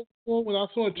I saw before? When I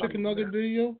saw a chicken nugget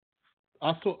video,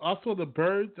 I saw the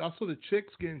birds. I saw the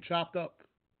chicks getting chopped up.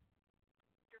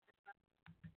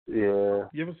 Yeah.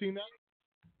 You ever seen that?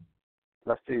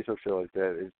 I've seen some shit like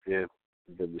that. It's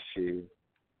the machine.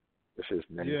 This is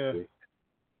nasty. Yeah.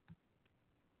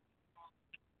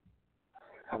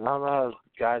 I don't know how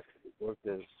guys work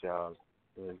this job.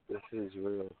 Like, this is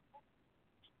real.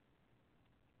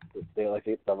 The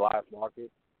live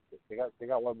market. They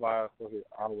got one by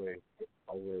our way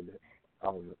over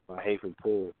by Haven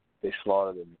Pool. They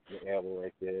slaughtered the animal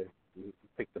right there. You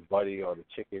pick the buddy or the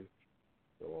chicken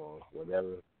or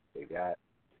whatever they got.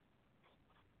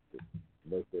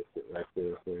 Make that shit right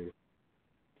there for you.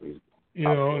 You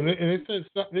know, and they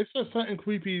said something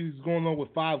creepy is going on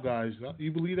with Five Guys.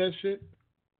 You believe that shit?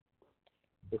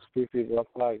 It's creepy about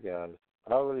Five Guys.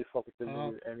 I don't really fuck with them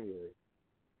niggas anyway.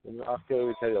 I can't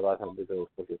even tell you a lot of times they go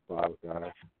fucking Five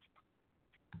Guys.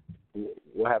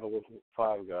 What happened with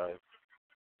Five Guys?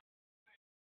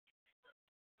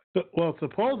 Well,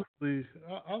 supposedly,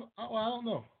 I don't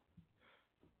know.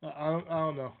 I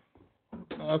don't know.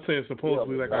 I'll say it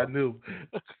supposedly like I knew.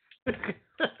 Yeah,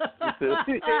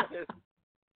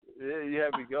 you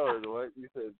had me going. What you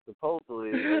said? Supposedly,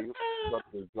 you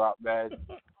something drop bad.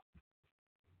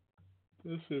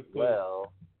 This shit funny.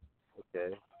 Well,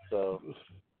 okay. So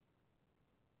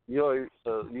you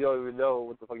don't even know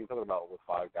what the fuck you're talking about with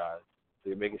Five Guys. So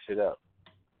you're making shit up.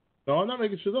 No, I'm not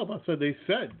making shit up. I said they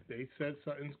said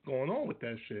something's going on with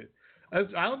that shit. I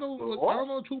don't know. I don't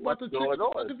know too about the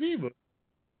chicken either.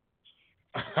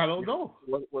 I don't know.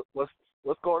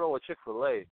 What's going on with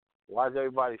Chick-fil-A? Why is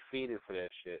everybody feeding for that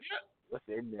shit? Yeah. What's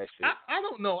in that shit? I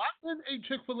don't know. I didn't eat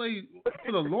Chick-fil-A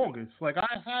for the longest. Like, I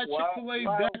had Chick-fil-A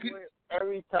back in...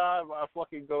 Every time I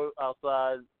fucking go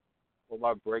outside for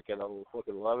my break at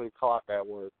fucking 11 o'clock at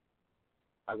work,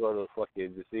 I go to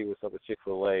fucking to see what's up with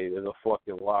Chick-fil-A. There's a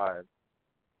fucking line.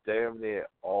 Damn near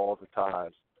all the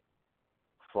time.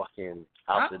 Fucking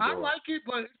out the door. I like it,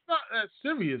 but it's not that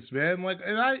serious, man. Like,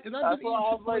 and I've been eating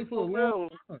Chick-fil-A for a long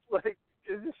time. Like,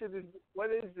 what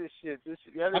is this shit?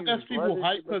 I guess people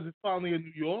hype because it's finally in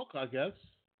New York, I guess.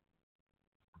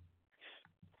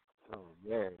 Oh,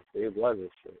 man. They love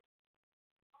this shit.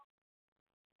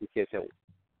 You can't tell.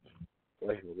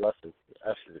 That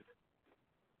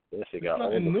shit got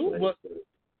all new, but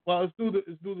well, it's new to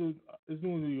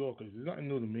New Yorkers. It's nothing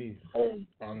new to me,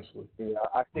 honestly. Yeah,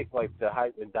 I think like the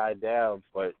hype would die down,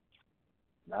 but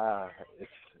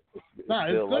it's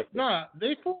still like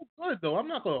they feel good though. I'm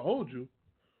not gonna hold you.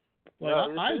 Like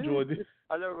I enjoyed it.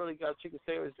 I never really got chicken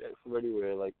sandwich from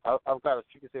anywhere. Like I've got a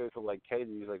chicken sandwich from like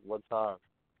Katie's like one time,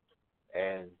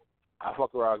 and I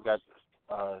fuck around got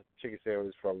chicken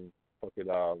sandwich from fucking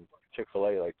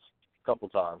Chick-fil-A like a couple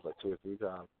times, like 2 or 3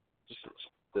 times.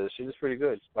 The shit is pretty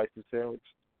good. Spicy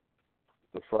sandwich,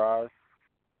 the fries.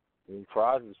 I mean,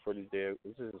 fries is pretty damn.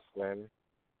 This is a slamming.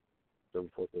 The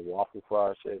fucking waffle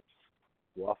fry shit,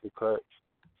 waffle cuts.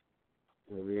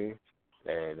 You know what I mean?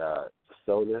 And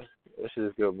soda. This shit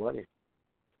is good money.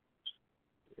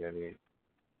 You know what I mean?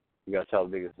 You gotta tell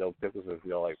niggas no pickles if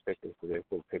you don't like pickles, so they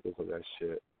put pickles on that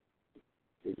shit.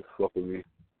 They just fucking me.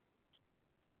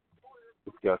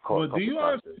 Got caught. But do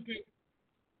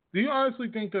you honestly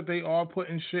think that they are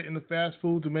putting shit in the fast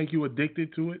food to make you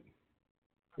addicted to it?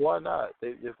 Why not?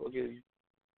 They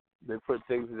put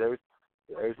things in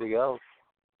everything else.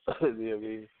 You know what I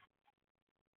mean?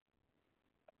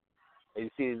 And you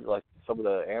see, like, some of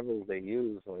the animals they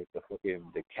use, like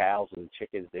the cows and the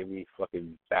chickens, they be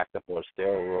fucking backed up on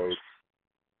steroids.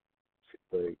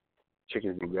 Like,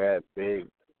 chickens be mad big,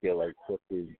 get like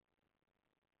fucking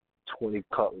 20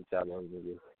 cutlets out of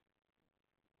them.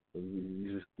 And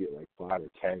you just get like 5 or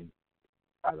 10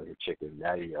 out of the chicken.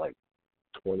 Now you get like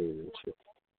 20 and shit.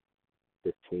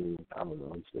 15. I don't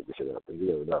know. I'm just making shit up. You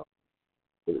never know.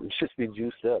 But it should be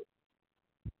juiced up.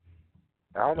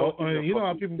 I don't know. You know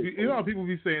how people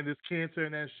be saying there's cancer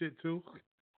and that shit too.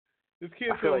 There's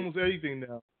cancer in almost everything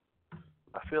now.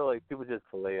 I feel like people just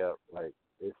fillet up. Like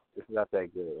it's not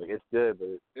that good. Like it's good,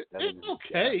 but it's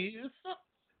okay. It's not.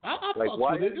 I like, fuck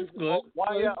with it. It's good.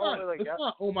 It's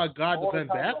not. Oh my God, to bend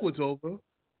backwards over.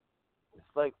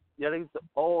 It's like they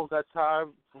all got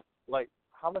time. Like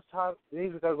how much time? They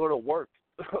even gotta go to work.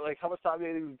 Like how much time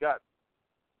they even got?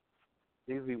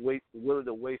 They be willing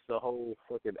to waste a whole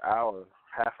fucking hour,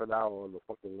 half an hour on the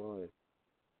fucking line.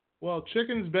 Well,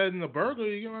 chicken's better than a burger.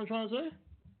 You get what I'm trying to say?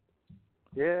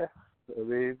 Yeah, I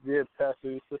mean, fast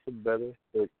food system better.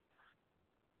 But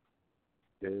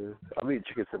yeah, I'm eating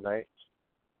chicken tonight.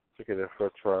 Chicken and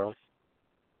French fries,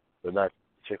 but not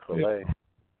Chick-fil-A. Yeah.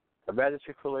 Imagine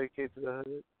Chick-fil-A came to the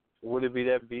hood. Would it be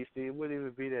that beastie? It wouldn't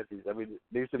even be that beastie. I mean,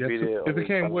 it used to be there. If it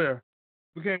came where?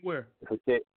 If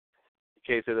it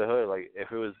came to the hood, like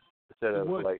if it was instead of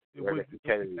like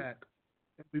Kennedy.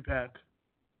 It'll be packed.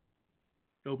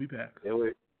 It'll be packed.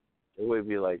 It would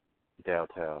be like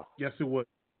downtown. Yes, it would.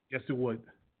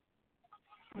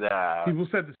 Nah. People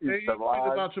said the same thing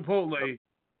about Chipotle.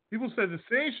 People said the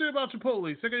same shit about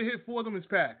Chipotle. Second hit for them is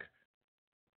packed.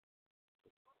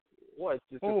 What?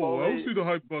 I don't see the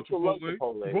hype about Chipotle.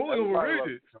 Chipotle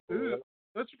overrated.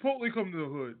 Let Chipotle come to the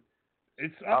hood.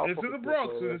 It's in the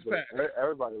Bronx and it's packed.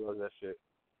 Everybody loves that shit.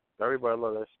 Everybody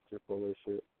loves that Chipotle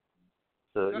shit.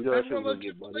 So you know everyone loves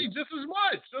Chipotle just as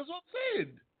much. That's what I'm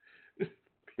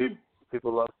saying.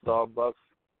 People love Starbucks.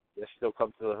 They still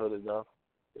come to the hood enough.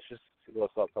 It's just going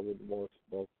to start coming more.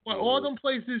 Well, all them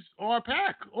places are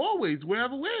packed always, where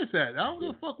it's at. I don't give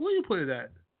a fuck where you put it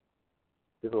at.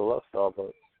 People love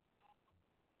Starbucks.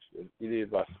 You need to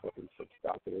buy fucking some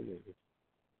stock in it.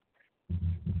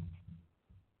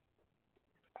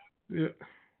 Yeah,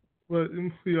 but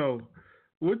yo,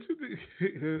 what you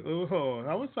think?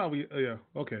 How much time we? Yeah,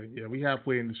 okay, yeah, we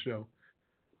halfway in the show.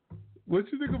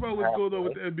 What you think about what's going on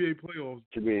with the NBA playoffs?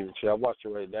 You mean? I'm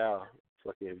watching right now.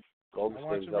 Fucking Golden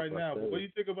State's I'm watching right now. But what do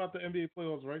you think about the NBA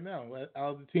playoffs right now?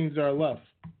 Out of the teams that are left,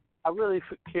 I really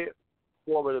can't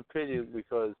form an opinion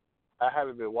because I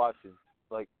haven't been watching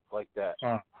like that.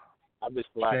 I've been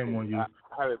slacking. Shame on you. I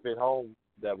haven't been home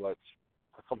that much.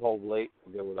 I come home late,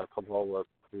 and then when I come home, I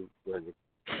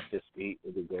just eat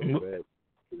and then go to bed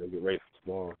and get ready for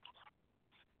tomorrow.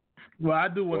 Well, I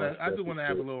do want to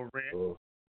have a little rant.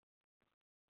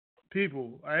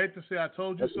 People, I hate to say I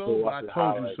told you so, but I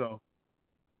told you so.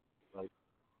 Like,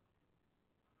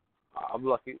 I'm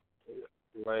lucky.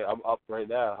 Right, I'm up right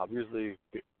now. I'm usually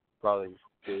probably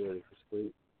getting ready for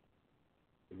sleep.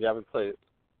 If you haven't played,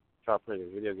 try to play the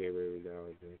video game every now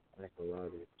and then. I ain't gonna lie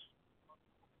to you.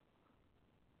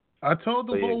 I told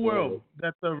the whole world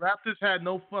that the Raptors had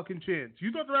no fucking chance.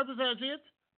 You thought the Raptors had a chance?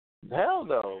 Hell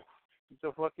no.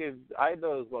 I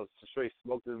know it was going to straight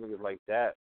smoke this nigga like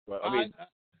that. But I mean,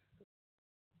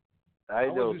 I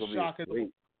know it was going to be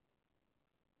great.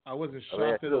 I wasn't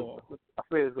shocked at all. I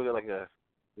figured it's going to get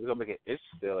it's going to make an itch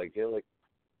still. Like, get like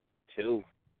two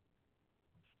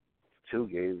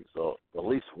games or at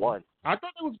least one. I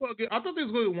thought they was going to get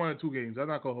 1 or 2 games. I'm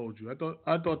not going to hold you. I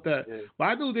thought that. Yeah. But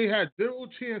I knew they had zero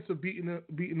chance of beating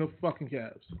the fucking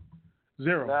Cavs.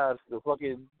 Zero. Nah,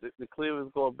 the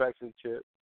Cleveland's going back to the chip.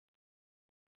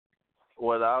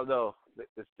 Well, I don't know.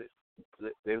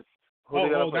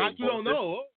 Now you don't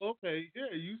know. Oh, okay,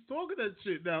 yeah, you talking that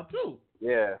shit now too.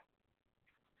 Yeah.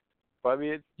 But I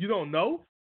mean, you don't know.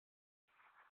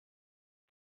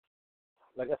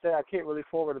 Like I said, I can't really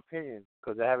form an opinion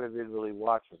because I haven't been really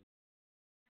watching.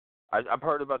 I've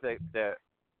heard about that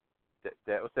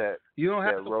what's that? You don't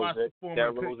have to watch the form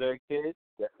that Rose kid.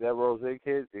 That Rose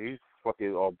kid. He's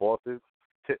fucking on Boston.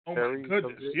 Oh my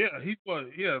goodness! Yeah, he was.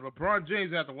 Yeah, LeBron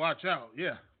James had to watch out.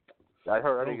 Yeah. I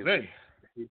heard. I think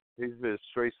he's been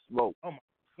straight smoke. Oh my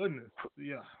goodness!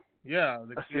 Yeah.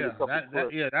 That's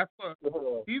what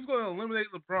he's going to eliminate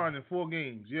LeBron in 4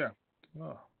 games. Yeah.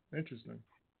 Oh, interesting.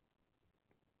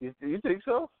 You think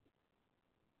so?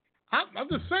 I'm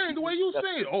just saying the way you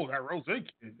say it. Oh, that Rose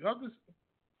kid. I'm just.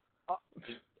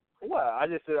 Well, I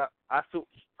just said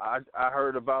I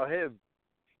heard about him.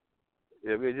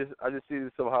 Yeah, I mean, I just see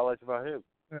some highlights about him.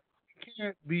 You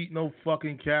can't beat no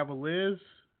fucking Cavaliers.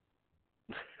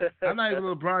 I'm not even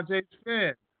a LeBron James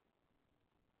fan.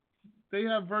 They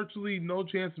have virtually no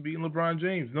chance of beating LeBron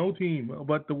James. No team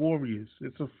but the Warriors.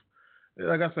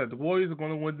 Like I said, the Warriors are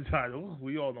going to win the title.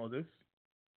 We all know this.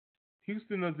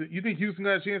 Houston doesn't. You think Houston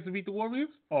got a chance to beat the Warriors?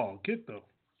 Oh, get them.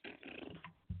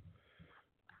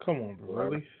 Come on, bro.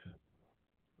 Really?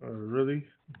 Really?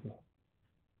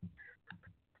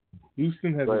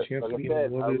 Houston has a chance to beat the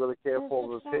Warriors. I really can't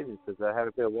form an opinion because I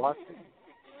haven't been watching.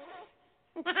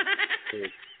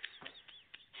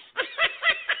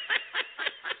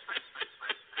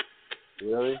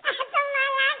 Really?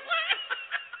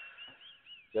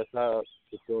 That's how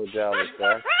it's going down like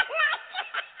that.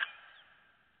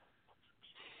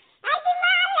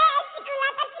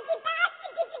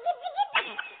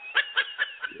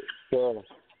 Sure.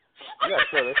 Yeah,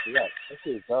 sure. That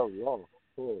shit's wrong.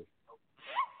 Cool.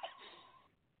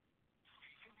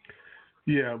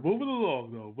 Yeah, moving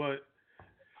along though, but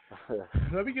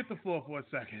let me get the floor for a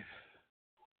second.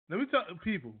 Let me tell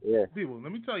people.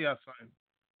 Let me tell y'all something.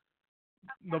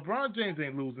 LeBron James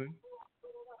ain't losing.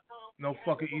 No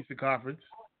fucking Eastern Conference.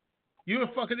 You're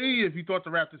a fucking idiot if you thought the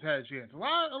Raptors had a chance. A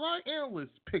lot of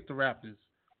analysts picked the Raptors.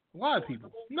 A lot of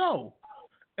people. No.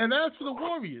 And as for the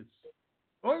Warriors,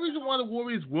 the only reason why the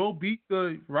Warriors will beat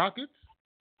the Rockets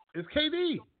is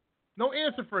KD. No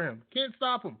answer for him. Can't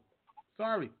stop him.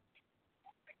 Sorry.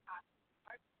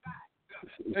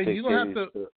 Hey, you don't have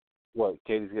to. What?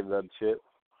 KD's getting another chip?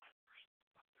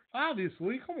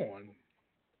 Obviously. Come on.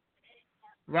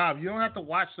 Rob, you don't have to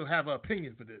watch to have an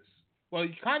opinion for this. Well,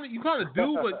 you kind of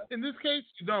do, but in this case,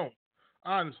 you don't.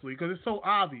 Honestly, because it's so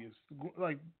obvious.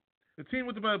 Like, the team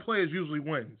with the better players usually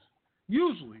wins.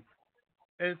 Usually.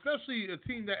 And especially a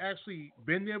team that actually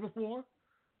been there before.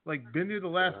 Like, been there the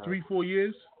last 3-4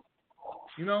 years.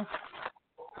 You know?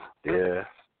 Yeah.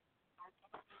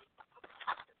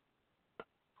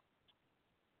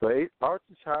 But aren't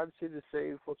you trying to see the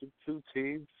same fucking two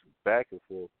teams back and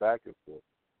forth?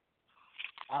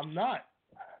 I'm not.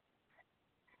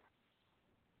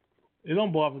 It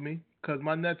don't bother me because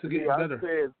my Nets are getting better.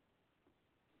 Saying,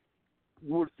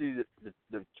 you would see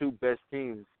the two best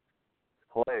teams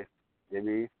play. You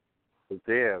know? But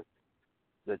damn,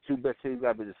 the two best teams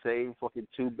got to be the same fucking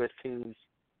two best teams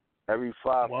every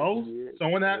 5 years.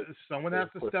 Someone has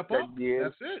to step up.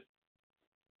 Years. That's it.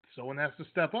 Someone has to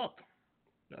step up.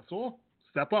 That's all.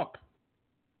 Step up.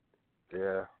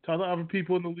 Yeah. Tell the other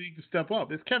people in the league to step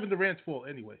up. It's Kevin Durant's fault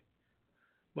anyway.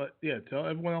 But yeah, tell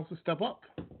everyone else to step up.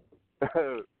 That's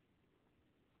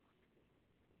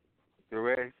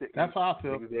how I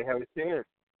feel. They have a chance.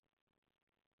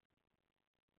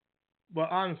 But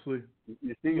honestly,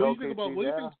 you see, what do you think about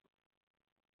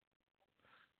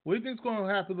what do you think's going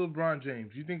to happen to LeBron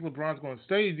James? You think LeBron's going to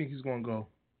stay? Or you think he's going to go?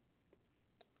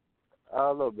 I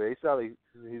don't know, man. He sounds like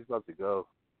he's about to go.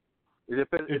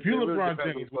 If you're LeBron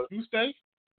James, would you stay?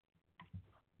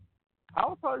 I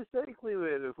would probably stay in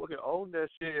Cleveland and fucking own that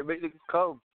shit and make niggas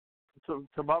come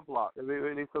to my block and make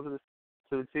niggas come to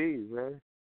the team, man.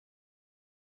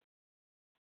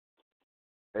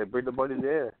 And bring the money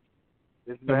there.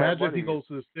 Imagine if he goes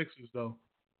to the Sixers, though.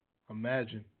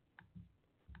 Imagine.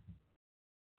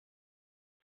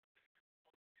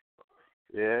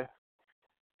 Yeah.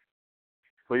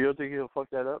 But you don't think he'll fuck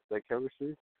that up, that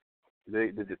chemistry?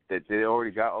 They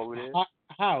already got over there?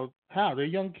 How? They're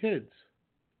young kids.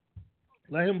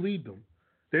 Let him lead them.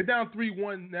 They're down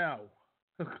 3-1 now.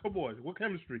 Come on, what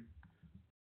chemistry?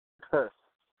 You're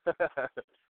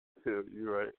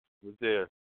right. But there.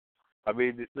 I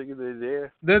mean, look at it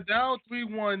there. They're down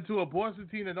 3-1 to a Boston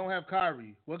team that don't have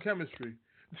Kyrie. What chemistry?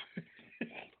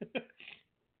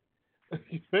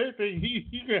 He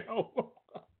can help.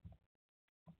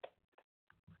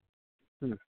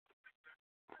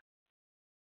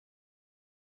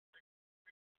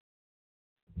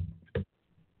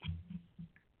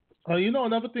 You know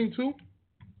another thing too.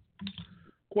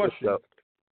 Question.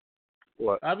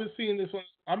 What? I've been seeing this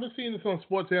on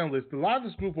Sports Analyst, the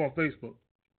largest group on Facebook.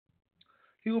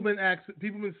 People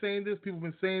been saying this.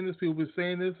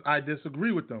 I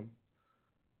disagree with them.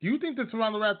 Do you think the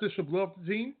Toronto Raptors should blow up the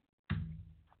team?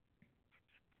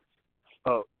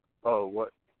 Oh,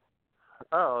 what?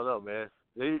 I don't know, man.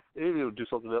 They need to do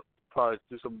something up. Probably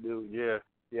do something new.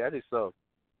 Yeah, I think so.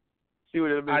 See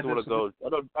where the niggas want to go.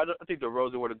 I think the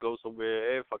Rose want to go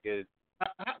somewhere and fucking.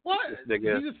 What? He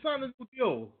just signed a new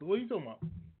deal. What are you talking about?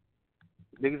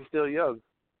 Niggas are still young.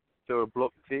 to blow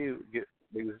up the team, get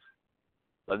niggas,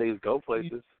 let niggas go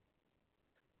places.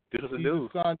 Do what they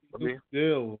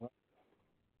do.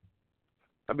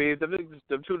 I mean, if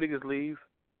them two niggas leave,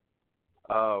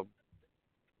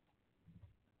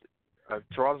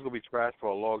 Toronto's gonna be trashed for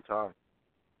a long time.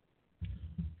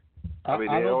 I mean,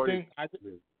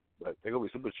 but they're gonna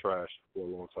be super trash for a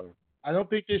long time. I don't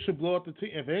think they should blow up the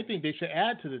team. If anything, they should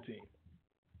add to the team.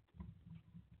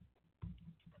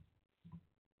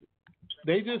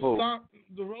 They just stopped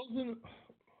DeRozan.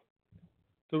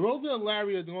 DeRozan and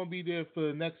Larry are going to be there for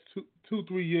the next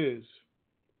 2-3 years.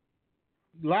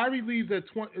 Larry leaves at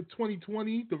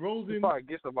 2020. DeRozan. You probably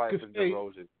get somebody from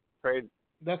DeRozan. Trade.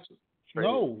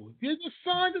 No. He just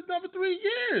signed another 3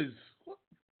 years. What?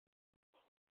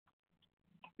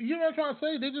 You know what I'm trying to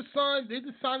say? They just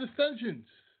signed extensions.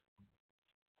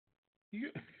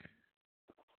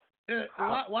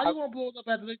 Why do you want to blow it up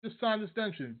after they just signed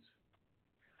extensions?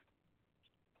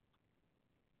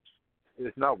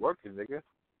 It's not working, nigga.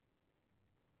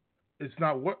 It's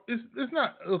not work. It's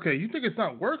not okay. You think it's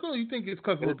not working, or you think it's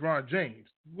because of LeBron James?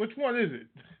 Which one is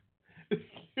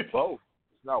it? Both.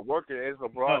 It's not working. It's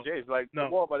LeBron James. Like,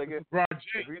 come on, my nigga. LeBron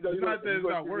James. It's not that it's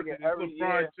not working. It's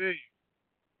LeBron James.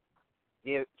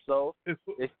 Yeah. So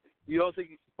you don't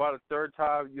think by the third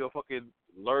time you'll fucking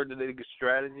learn the nigga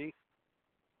strategy?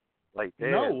 Like,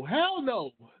 damn. No, hell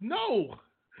no, no.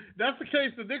 That's the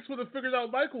case. The Knicks would have figured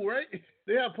out Michael, right?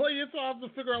 They have plenty of time to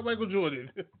figure out Michael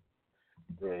Jordan.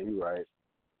 Yeah, you're right.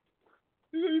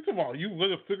 You come on, you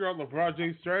would have figured out LeBron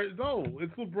James' strategy? No,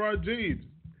 it's LeBron James.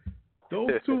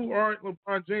 Those two aren't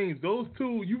LeBron James. Those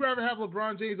two, you rather have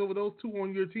LeBron James over those two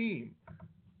on your team.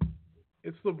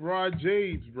 It's LeBron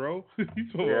James, bro.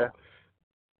 Yeah.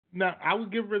 Now, I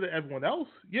would get rid of everyone else.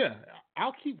 Yeah,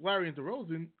 I'll keep Larry and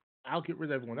DeRozan. I'll get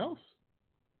rid of everyone else.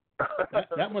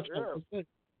 That much. Yeah.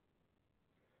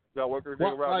 Got workers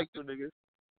around two niggas.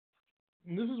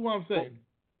 This is what I'm saying.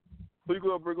 Who you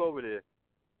gonna bring over there?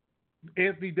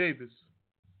 Anthony Davis.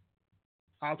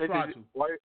 I'll try to.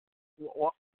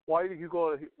 Why did you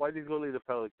go? Why did you go leave the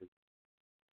Pelicans?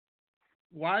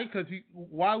 Why? Because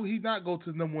why would he not go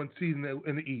to the number one seed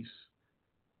in the East?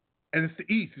 And it's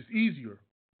the East. It's easier.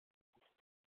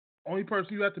 Only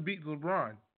person you have to beat is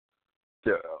LeBron.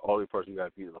 The only person you got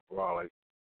to beat is LeBron. Like,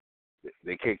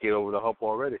 they can't get over the hump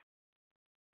already.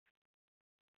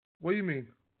 What do you mean?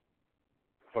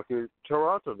 Fucking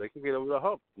Toronto, they can get over the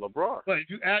hump. LeBron. But if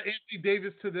you add Anthony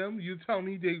Davis to them, you tell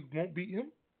me they won't beat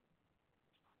him?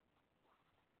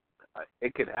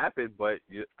 It could happen, but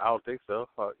I don't think so.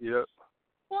 What?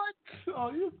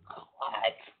 Oh, you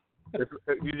what?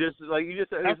 You just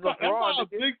said That's it's LeBron.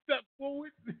 That's a big step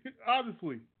forward,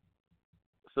 honestly.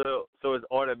 So it's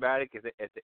automatic.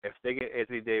 If they get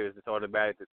Anthony Davis, it's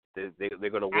automatic that they're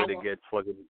going to win against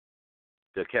fucking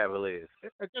the Cavaliers.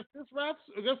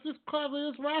 Against this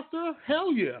Cavaliers roster,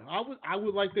 hell yeah! I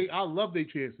love their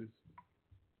chances.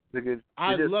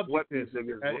 I love their chances.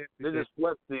 They just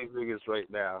swept these niggas right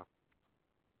now.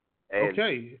 And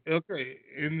okay,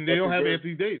 and they don't have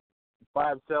Anthony Davis by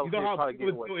himself. You know how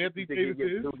Anthony Davis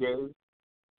is? 2 games.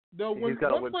 No, he's got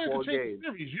to win 4 games.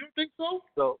 Series. You don't think so?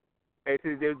 So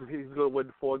Anthony Davis, he's going to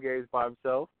win 4 games by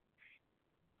himself.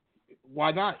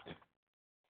 Why not?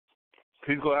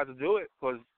 He's going to have to do it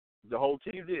because the whole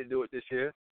team didn't do it this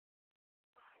year.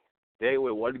 They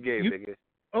win 1 game, nigga.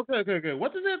 Okay.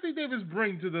 What does Anthony Davis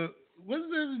bring to the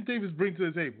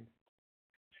table?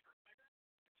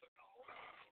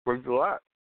 Brings a lot.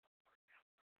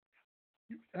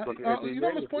 You know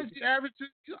how much points he averaged?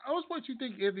 How much points you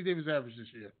think Anthony Davis averaged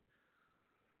this year?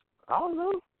 I don't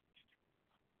know.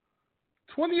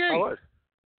 28.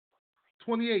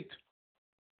 28.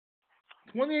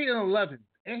 28 and 11.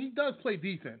 And he does play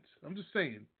defense. I'm just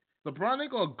saying. LeBron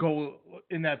ain't going to go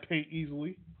in that paint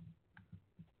easily.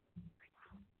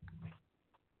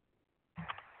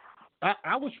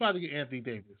 I would try to get Anthony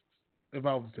Davis if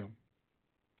I was him.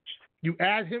 You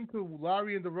add him to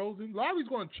Larry and DeRozan, Larry's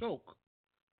going to choke.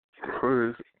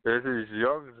 He's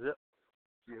young.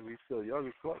 Yeah, he's still young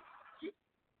as fuck.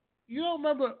 You don't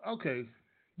remember? Okay.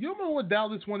 You remember when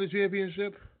Dallas won the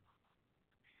championship?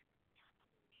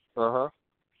 Uh-huh.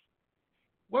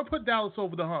 What put Dallas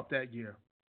over the hump that year?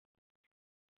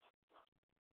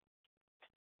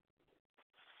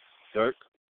 Dirk?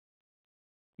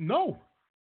 No.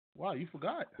 Wow, you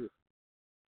forgot.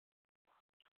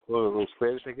 What, a little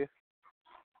Spanish nigga?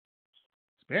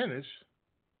 Spanish?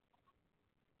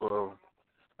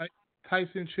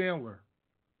 Tyson Chandler.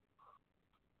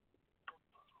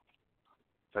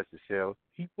 Tyson Chandler.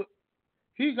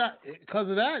 He got, because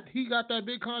of that, he got that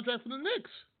big contract for the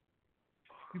Knicks.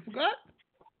 You forgot?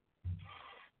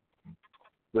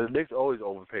 The Knicks always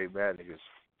overpaid mad niggas.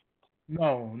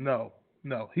 No.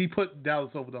 He put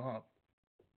Dallas over the hump.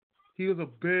 He was a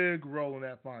big role in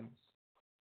that finals.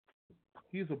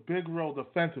 He was a big role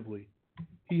defensively.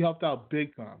 He helped out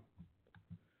big time.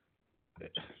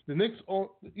 The Knicks,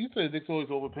 you say the Knicks always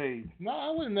overpaid. No, I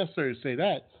wouldn't necessarily say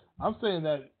that. I'm saying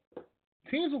that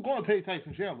teams were going to pay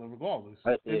Tyson Chandler regardless.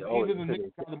 I think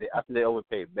they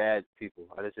overpaid bad people.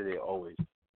 I didn't say they always.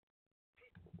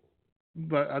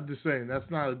 But I'm just saying that's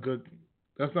not a good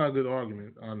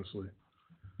argument, honestly.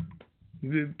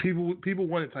 People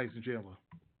wanted Tyson Chandler.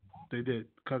 They did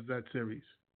because of that series.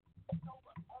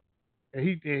 And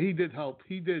he did help.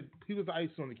 He was the ice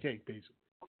on the cake, basically.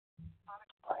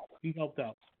 He helped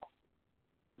out.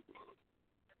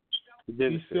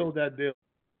 He sealed that deal.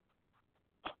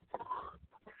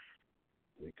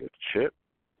 Good chip.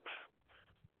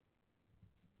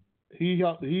 He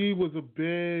was a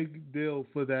big deal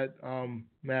for that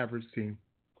Mavericks team.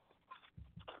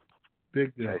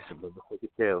 Big deal.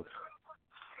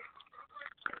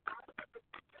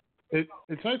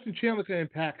 If Tyson Chandler can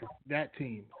impact that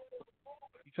team,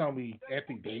 you tell me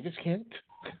Anthony Davis can't?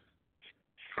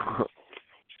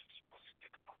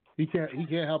 He can't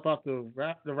help out the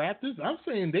Raptors? I'm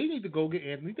saying they need to go get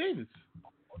Anthony Davis.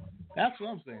 That's what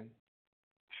I'm saying.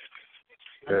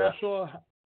 I'm not sure how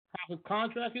his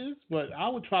contract is, but I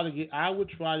would try to get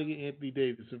Anthony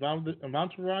Davis. If I'm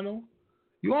Toronto,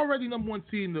 you already number one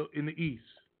seed in the East.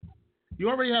 You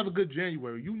already have a good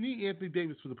January. You need Anthony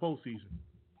Davis for the postseason.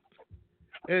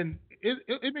 And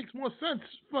it makes more sense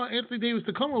for Anthony Davis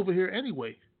to come over here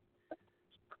anyway.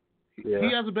 Yeah.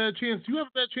 He has a better chance. You have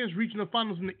a better chance reaching the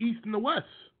finals in the East and the West.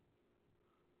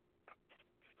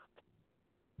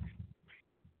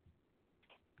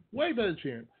 Way better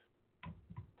chance.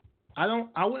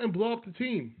 I wouldn't blow up the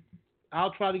team.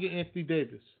 I'll try to get Anthony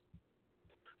Davis.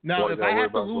 Now, if I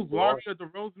have to lose Larry or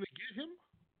DeRozan to get him,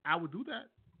 I would do that.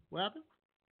 What happened?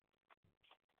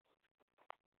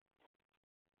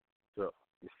 So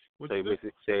you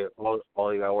basically say all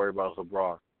you got to worry about is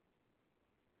LeBron.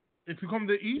 If you come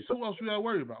to the East, who else you got to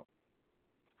worry about?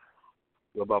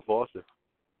 What about Boston?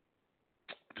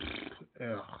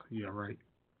 Yeah, right.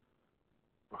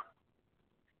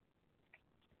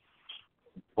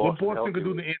 What Boston could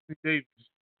do to Anthony Davis?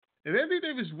 If Anthony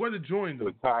Davis were to join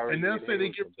them, and they'll say they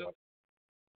give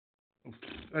them.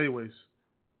 Anyways.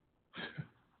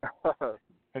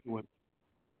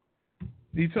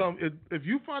 You tell him if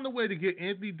you find a way to get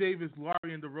Anthony Davis,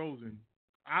 Larry, and DeRozan,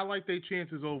 I like their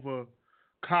chances over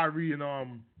Kyrie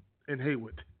and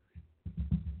Hayward.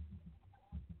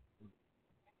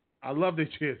 I love their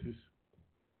chances.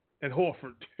 And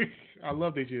Horford. I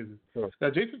love their chances. Sure. Now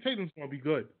Jason Tatum's gonna be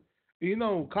good. You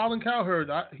know, Colin Cowherd,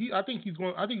 I think he's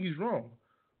wrong.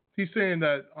 He's saying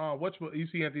that you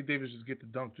see Anthony Davis just get the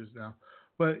dunk just now.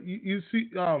 But you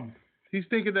see he's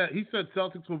thinking that he said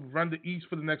Celtics will run the East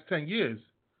for the next 10 years.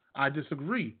 I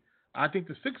disagree. I think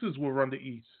the Sixers will run the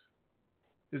East.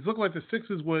 It looks like the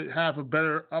Sixers would have a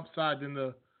better upside than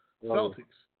the Celtics.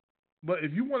 But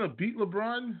if you want to beat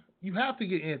LeBron, you have to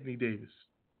get Anthony Davis.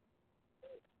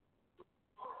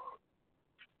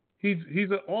 He's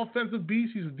an offensive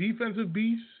beast. He's a defensive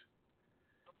beast.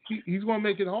 He's going to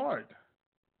make it hard.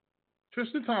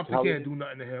 Tristan Thompson can't do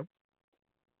nothing to him.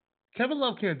 Kevin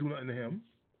Love can't do nothing to him.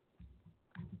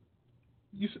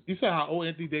 You said how old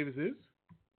Anthony Davis is?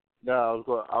 No, I was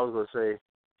going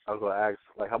to ask,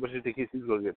 like, how much do you think he's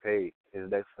going to get paid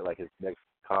his next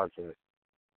contract,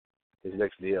 his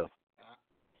next deal?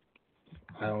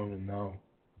 I don't even know.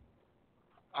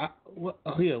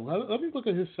 Let me look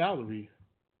at his salary.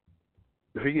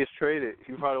 If he gets traded,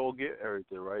 he probably won't get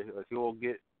everything, right? Like, he won't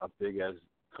get a big ass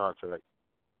contract.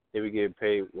 He'll be getting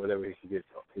paid whatever he gets.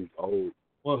 He's old.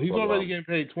 Well, he's already getting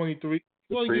paid 23.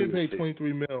 He's already getting paid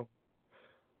 23 mil.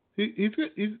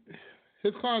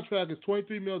 His contract is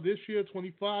 23 mil this year,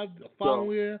 25 the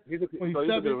following year,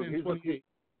 27 and 28.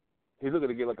 He's looking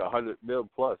to get like 100 mil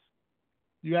plus.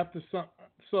 You have to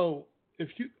so if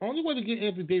you only way to get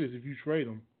Anthony Davis if you trade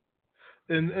him,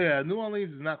 and New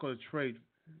Orleans is not going to trade.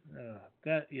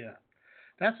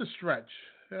 That's a stretch.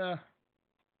 Yeah.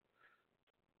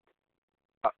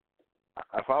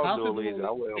 If I was New Orleans,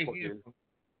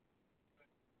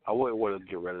 I wouldn't want to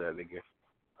get rid of that nigga.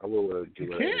 I wouldn't want to get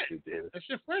rid of Anthony Davis. That's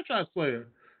your franchise player.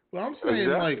 But I'm saying,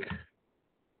 like,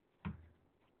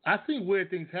 I think weird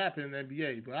things happen in the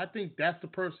NBA, but I think that's the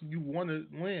person you want to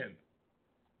win.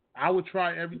 I would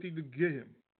try everything to get him.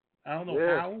 I don't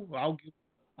know how.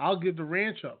 I'll give the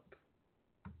ranch up.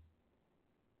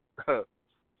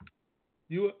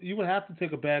 You would have to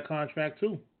take a bad contract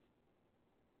too.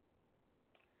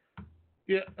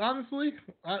 Yeah, honestly,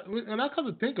 when I come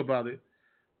to think about it,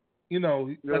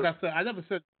 like I said, I never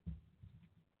said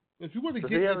if you want to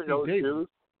get Anthony Davis. Shoes?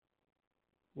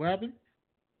 What happened?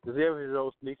 Does he have his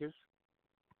own sneakers?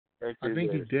 I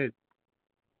think he did.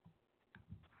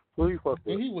 Who you fuck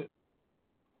with? And he with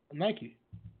Nike.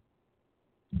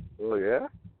 Oh yeah.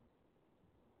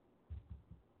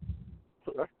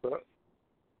 That's tough.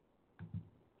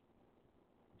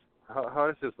 How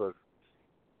does this look?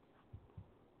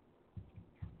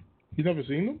 You never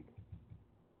seen them?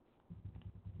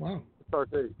 Wow. That's our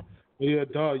thing. Yeah,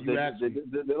 dog. You asked me.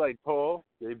 They're like tall.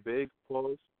 They big,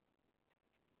 close.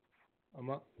 I'm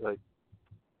not. Like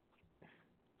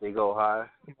they go high.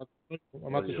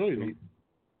 I'm about to show you them.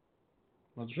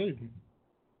 I'm about to show you them.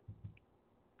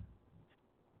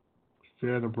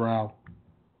 Fair to brow.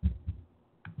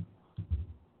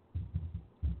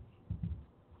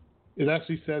 It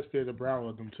actually says fair to brow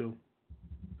on them too.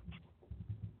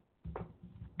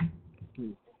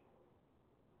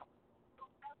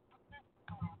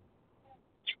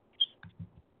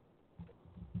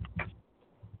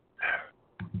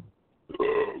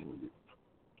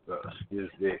 Excuse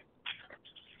me.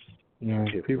 Yeah,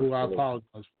 people, I apologize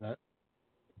for that.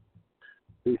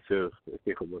 Me too. I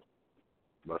think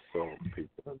my soul,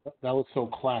 people. That was so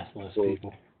classless,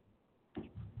 people.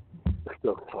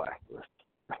 So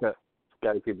classless.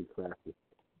 Gotta keep it classy.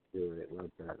 Do it like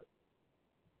that.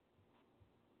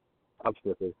 I'm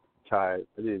slipping. Tired.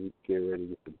 I didn't get ready to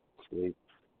get some sleep.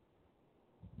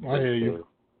 I hear you.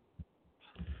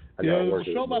 The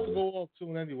show about to go off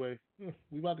soon anyway.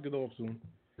 We about to get off soon.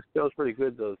 The show's pretty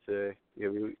good though today. Yeah,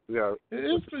 we got. It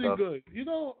is pretty stuff. good. You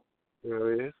know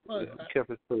it kept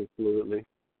it pretty fluidly.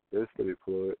 It's pretty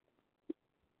fluid.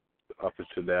 Up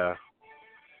until now.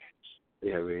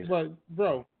 Yeah, I mean. But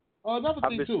bro, another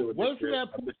thing too. What if you had?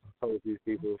 I told these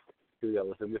people that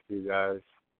listen to you guys.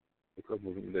 A couple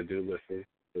of people that do listen,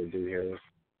 they do hear us.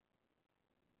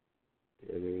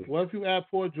 Yeah, I mean. What if you add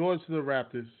Paul George to the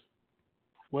Raptors?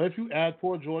 What if you add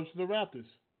Paul George to the Raptors?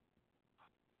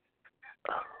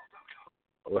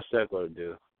 What's that going to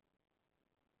do?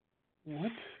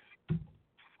 What?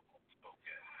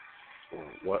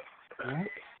 What?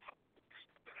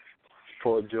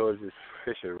 Paul George is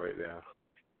fishing right now.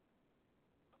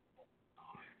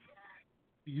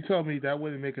 You tell me that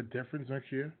wouldn't make a difference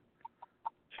next year?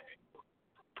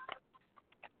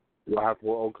 What happened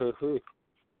with OKC?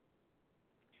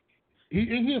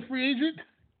 Ain't he a free agent?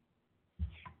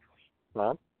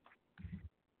 Huh?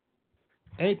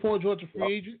 Ain't Paul George a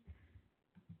free agent?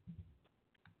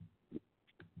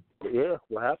 Yeah,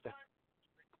 what happened?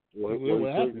 What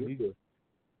happened?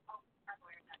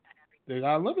 They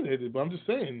got eliminated, but I'm just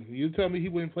saying. You tell me he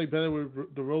wouldn't play better with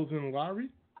DeRozan and Lowry?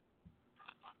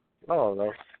 I don't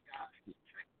know.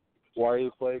 Why he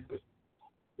played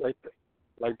like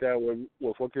that with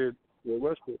Westbrook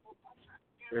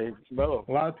and Melo?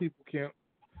 A lot of people can't.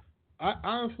 I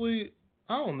honestly,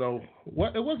 I don't know.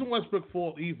 It wasn't Westbrook's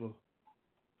fault either.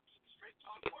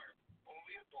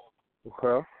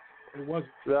 Okay. It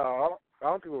wasn't. Yeah, I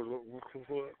don't think it was.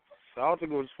 I don't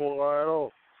think it was fault at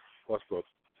all. Westbrook.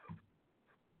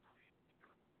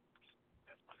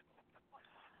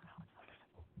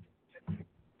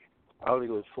 I don't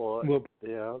think it was fault. Well,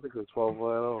 yeah, I don't think it was fault at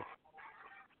all.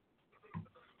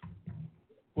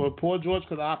 Well, Paul George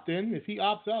could opt in. If he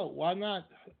opts out, why not?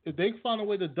 If they find a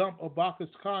way to dump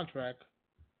Ibaka's contract,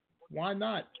 why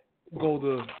not go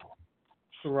to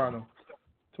Toronto?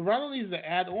 Toronto needs to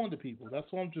add on to people. That's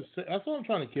what I'm just saying. That's what I'm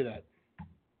trying to get at.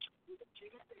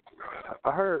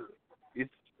 I heard you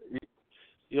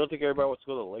don't think everybody wants to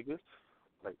go to the Lakers?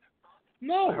 Like,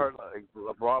 no. I heard like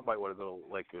LeBron might want to go to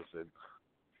the Lakers and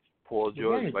Paul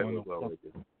George might want to go to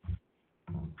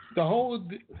the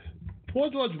Lakers. Paul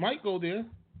George might go there,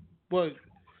 but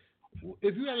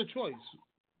if you had a choice,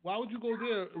 why would you go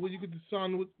there when you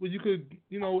could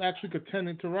actually contend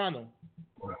in Toronto?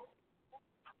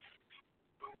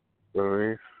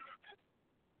 Really?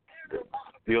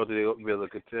 You don't think they'll be able to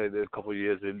contend in a couple of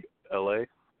years in LA?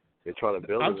 They're trying to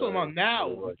build. I'm talking about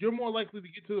now. You're more likely to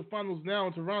get to the finals now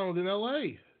in Toronto than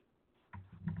LA.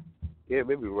 Yeah,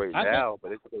 maybe now,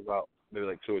 but it's about maybe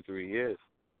like 2 or 3 years.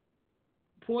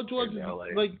 Paul George is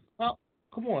like,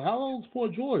 come on, how old is Paul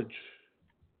George?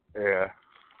 Yeah.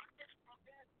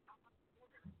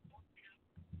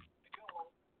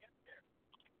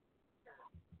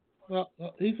 Well,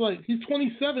 he's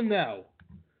 27 now.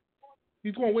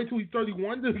 He's going to wait till he's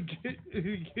 31 to get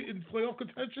in playoff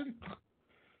contention?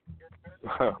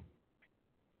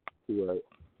 Right.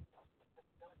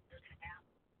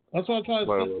 That's what I try to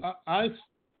say.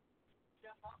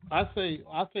 I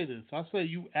say this. I say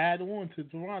you add on to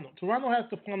Toronto. Toronto has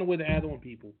to find a way to add on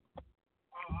people.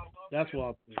 That's what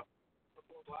I think.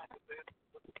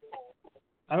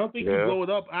 I don't think you blow it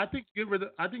up. I think you get rid of.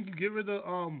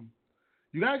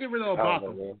 You gotta get rid of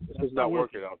Ibaka. It's not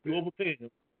working out there. You overpay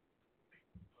him.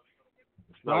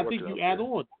 So I think you add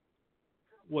on.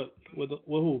 What with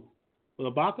who?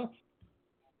 With Ibaka?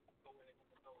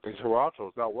 In Toronto,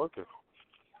 it's not working.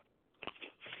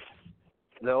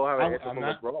 They don't have an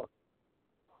answer for LeBron.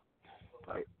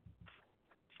 Like,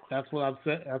 that's what I've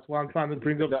said. That's why I'm trying to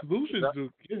bring up solutions to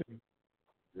get him.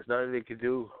 There's nothing they can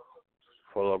do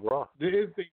for LeBron. There is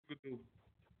things you can do.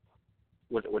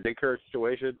 With their current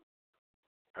situation,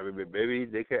 I mean, maybe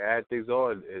they can add things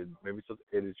on, and maybe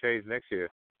it'll change next year.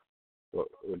 But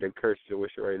with their current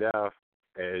situation right now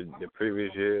and the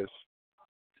previous years,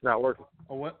 it's not working.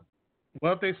 Or what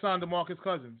if they signed DeMarcus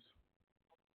Cousins?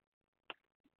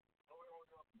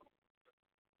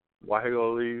 Why he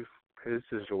gonna leave his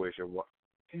situation?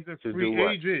 He's a free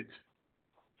agent.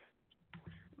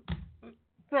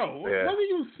 Bro, what do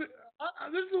you say?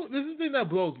 This is the thing that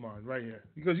blows mine right here.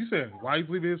 Because you said, why he's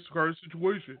leaving his current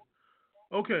situation?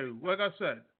 Okay, like I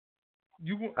said,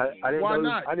 why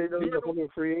not? I didn't know he was a fucking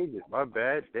free agent. My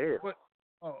bad, damn. But,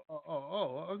 I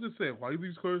was just saying, why he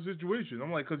leaves his current situation?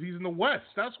 I'm like, because he's in the West.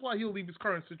 That's why he'll leave his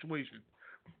current situation.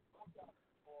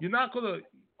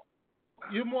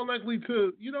 You're more likely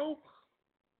to, you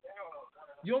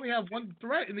only have one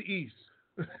threat in the East.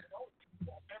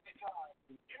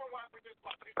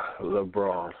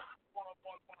 LeBron.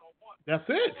 That's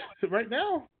it, right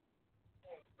now.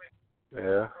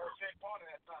 Yeah.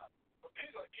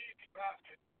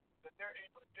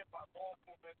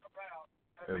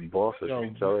 And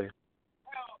Boston, Charlie.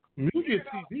 Mute your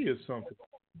TV or something.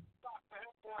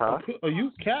 Huh? Or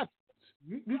use captions.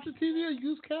 Mute your TV or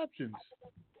use captions.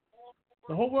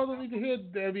 The whole world don't need to hear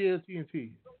the NBA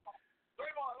TNT.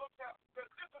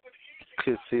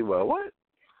 Can't see what?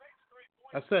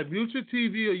 I said mute your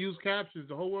TV or use captions.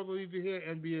 The whole world don't need to hear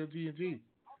NBA TNT.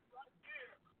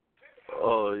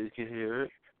 Oh, you can hear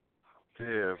it?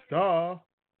 Damn. Duh.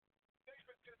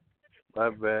 My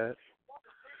bad.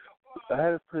 I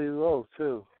had it pretty low,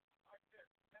 too.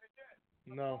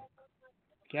 No.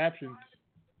 Captions.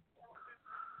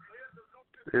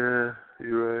 Yeah,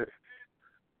 you're right.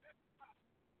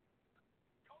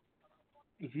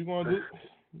 If you're going to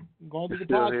do the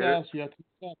podcast, you have to do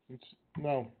captions.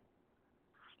 No.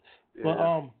 Yeah.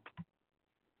 But,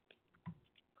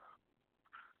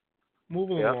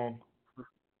 moving along.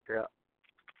 Yeah.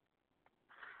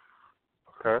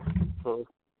 Okay. So,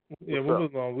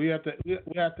 moving along. We're at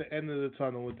the end of the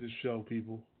tunnel with this show,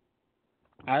 people.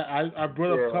 I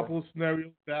brought up a couple of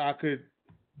scenarios that I could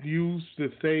use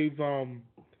to save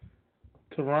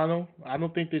Toronto. I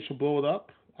don't think they should blow it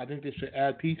up. I think they should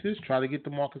add pieces. Try to get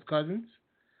DeMarcus Cousins.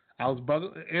 I was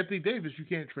bugging Anthony Davis. You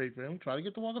can't trade for him. Try to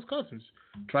get DeMarcus Cousins.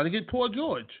 Try to get Paul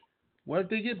George. What if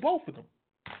they get both of them?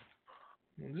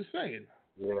 I'm just saying.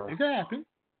 Yeah. It can happen.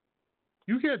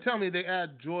 You can't tell me they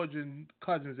add George and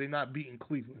Cousins, they're not beating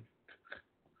Cleveland.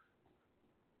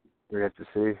 We have to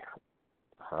see.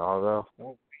 I don't know.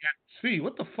 Well, we got to see.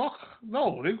 What the fuck?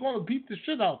 No, they're going to beat the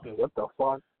shit out of them. What the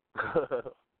fuck?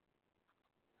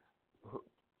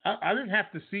 I didn't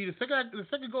have to see. The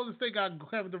second Golden State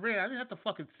got Kevin Durant, I didn't have to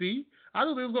fucking see. I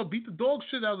knew they was going to beat the dog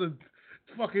shit out of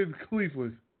fucking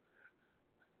Cleveland.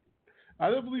 I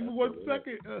didn't believe for 1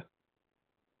 second.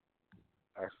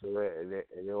 Actually, and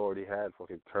they already had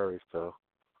fucking Curry, so.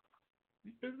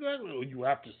 Exactly. Well, you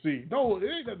have to see. No, it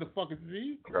ain't got to fucking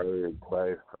see. Curry and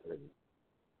Clay.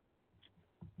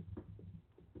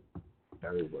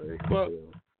 Everybody.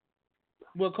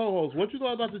 Well, co-host, what you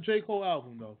know about the J. Cole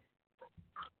album, though?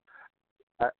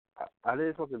 I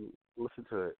didn't fucking listen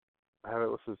to it. I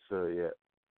haven't listened to it yet.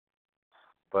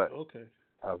 But okay.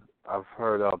 I've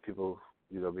heard people,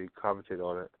 be commenting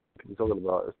on it. People talking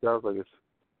about it. It sounds like it's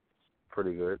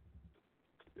pretty good.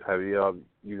 Have you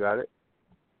got it?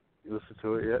 You listened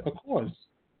to it yet? Of course.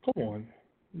 Come on.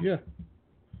 Yeah.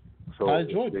 So I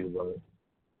enjoyed it.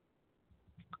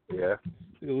 Yeah.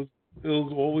 It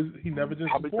was always, he never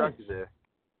disappoints. How many tracks is there?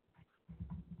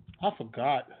 I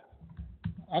forgot.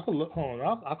 I could look. Hold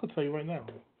on. I could tell you right now.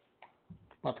 I'm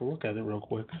about to look at it real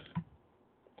quick.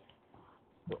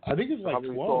 I think it's like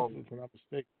 12, if I'm not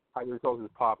mistaken. How many songs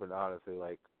is popping, honestly?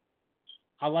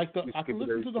 I can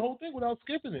listen to the whole thing without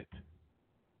skipping it.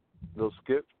 No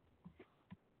skip?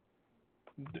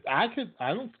 I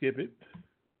don't skip it.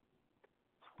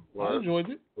 What? I enjoyed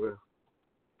it. Yeah.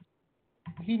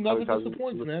 He never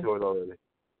disappoints, man. 4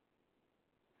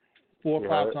 or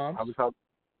 5 times. How many times?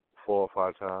 4 or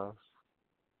 5 times.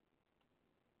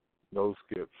 No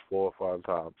skips. 4 or 5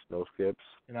 times. No skips.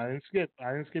 And I didn't skip.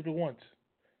 I didn't skip it once.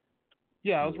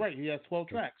 Yeah, I was right. He has 12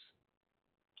 tracks.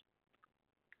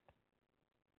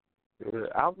 The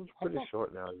album's pretty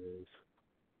short nowadays.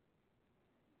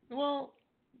 Well,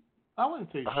 I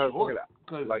wouldn't say I heard short.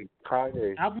 Cause like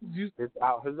Kanye, albums his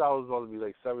album's going to be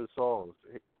like 7 songs,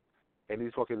 and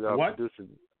he's fucking producing.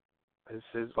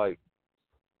 His like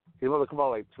he's going to come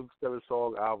out like 2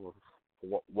 7-song albums.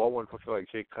 One fucking like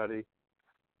Kid Cudi,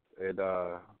 and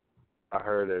I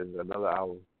heard in another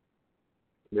album.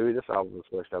 Maybe this album is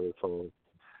for 7 songs.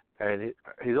 And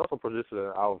he's also producing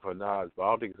an album for Nas, but I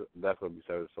don't think that's going to be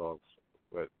 7 songs.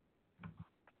 But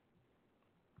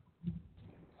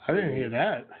I didn't hear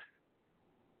that.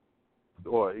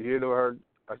 What, you never heard?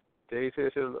 Did he say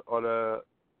this on a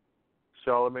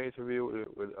Charlamagne interview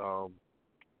with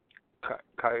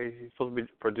Kai? He's supposed to be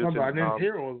producing. No, but I didn't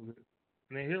hear all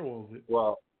of it.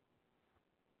 Well,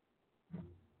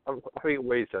 I think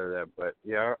Wade said that, but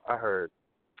yeah, I heard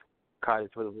Kai is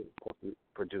supposed to be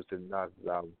producing Nas'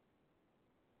 album,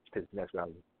 his next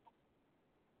album.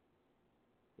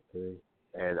 Okay.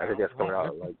 And I think that's coming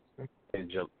out like in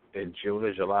June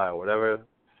or July or whatever.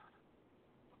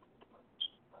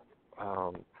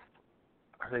 I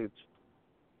think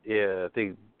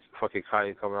fucking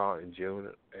Kanye coming out in June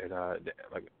and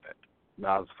like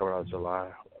Nas coming out in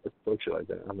July. Some shit like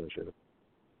that. I'm not sure.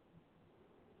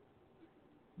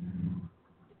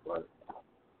 But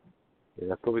yeah,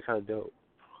 that's gonna be kind of dope.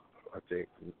 I think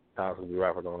Nas will be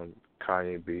rapping on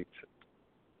Kanye beats,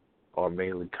 or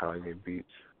mainly Kanye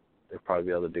beats. There'll probably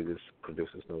be other niggas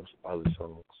producing those other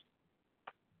songs.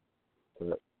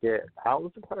 But yeah,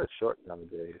 albums are quite short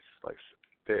nowadays. Like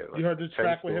you heard the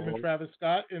track with him and Travis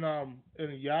Scott and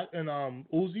Yacht and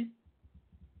Uzi?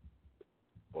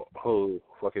 Who?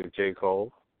 Fucking J.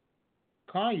 Cole?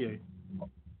 Kanye.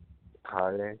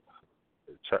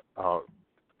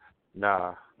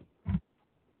 Nah.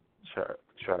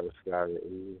 Travis Scott and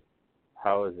Uzi.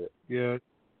 How is it? Yeah.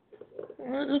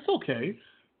 It's okay.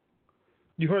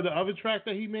 You heard the other track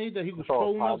that he made that he was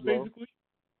trolling us basically?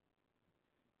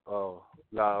 Oh,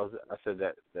 no, I said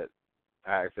that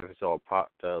I asked if it's all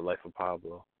the Life of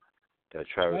Pablo. That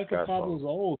Travis Scott song. Life of Pablo's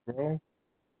old, bro.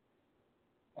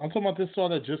 I'm talking about this song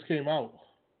that just came out.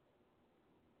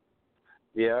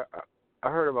 Yeah, I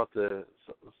heard about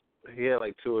he had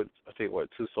like 2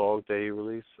 songs that he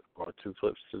released, or 2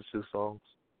 clips to 2 songs.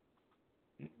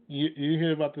 You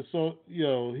hear about the song?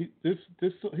 Yo, he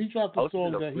dropped a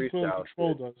song that he put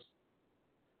trolled us.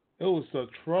 It was a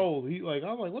troll.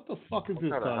 I'm like, what the fuck is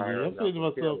this Kanye? I'm saying to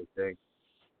myself,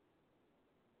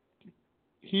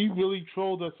 he really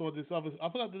trolled us on this other. I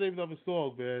forgot the name of the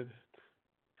song, man.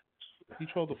 He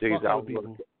trolled the fuck out of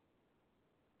people.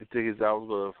 You think his album's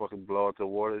gonna fucking blow out the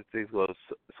water? You think it's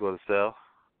gonna sell?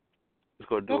 It's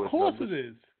gonna do it. Of course it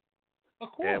is.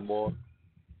 Of course. And more.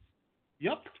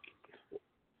 Yep.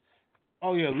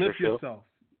 Oh yeah, Lift Yourself.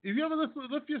 If you ever listen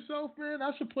to Lift Yourself, man,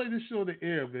 I should play this shit on the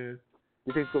air, man.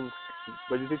 You think it's gonna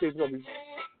be?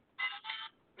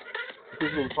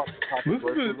 Listen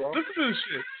to this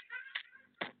shit.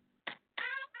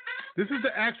 This is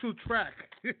the actual track.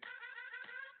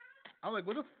 I'm like,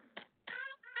 what the?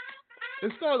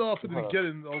 It started off in the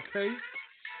beginning, okay?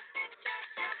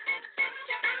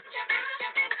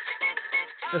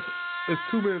 It's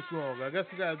 2 minutes long. I guess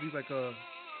it gotta be like a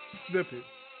snippet.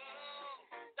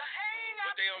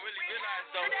 What they don't really realize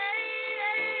though,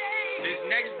 this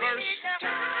next verse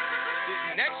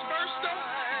though,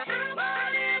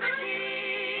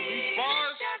 these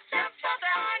bars,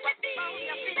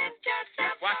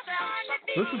 watch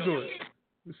this. Listen to it.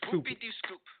 It's stupid.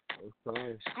 Scoop.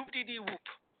 Scoop-dee-dee whoop.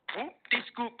 Whoop-dee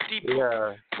scoop-dee poop.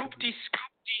 Yeah. Poop-dee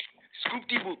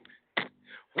scoop-dee whoop.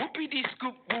 Whoopie-dee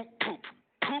scoop whoop poop.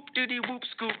 Poop-dee-dee whoop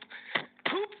scoop.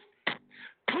 Poop.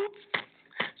 Poop.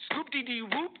 Scoop-dee-dee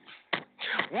whoop.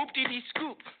 Whoop-dee-dee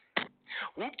scoop.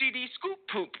 Whoop-dee-dee scoop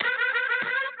poop.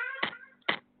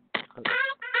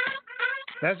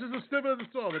 That's just a snippet of the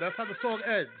song, and that's how the song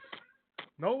ends.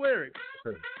 No lyrics.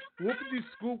 Whoopity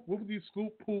scoop,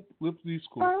 poop, lippity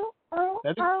scoop.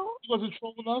 That he wasn't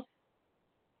trolling us.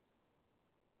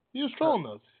 He was trolling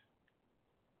us.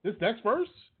 This next verse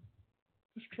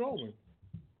is trolling.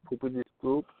 Poopity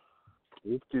scoop,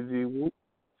 whoopity whoop.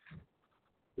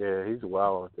 Yeah, he's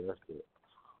wild with that shit.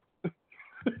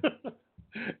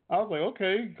 I was like,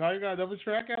 okay, Kanye got another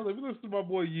track out. Let me listen to my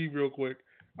boy Yee real quick.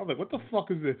 I was like, what the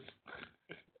fuck is this?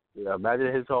 Yeah,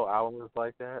 imagine his whole album is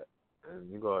like that, and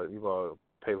you gonna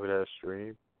pay for that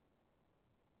stream.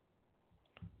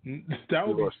 That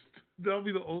would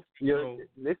be the ultimate. Yeah,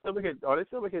 are they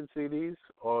still making CDs,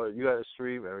 or you gotta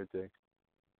stream everything?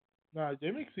 Nah,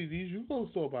 they make CDs. You go to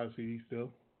the store buy CDs still.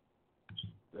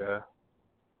 Yeah.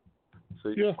 So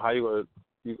yeah. how you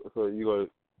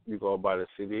gonna buy the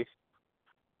CD?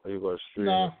 Or you going to stream?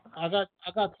 Nah, I got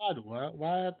Tidal.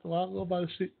 Why go by the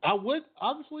shit? I would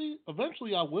honestly,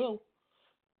 eventually I will.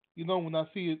 You know, when I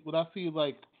see it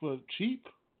like for cheap,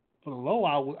 for the low,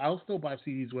 I'll still buy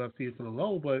CDs when I see it for the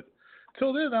low. But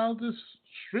till then, I'll just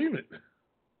stream it.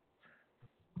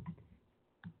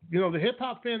 You know, the hip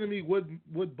hop fan of me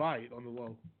would buy it on the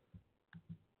low,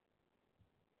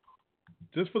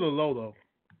 just for the low though.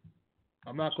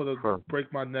 I'm not gonna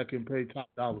break my neck and pay top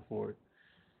dollar for it.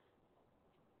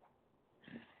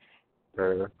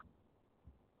 Fair enough.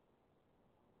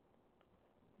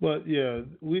 But yeah,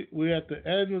 we're at the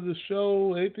end of the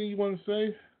show. Anything you want to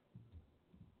say?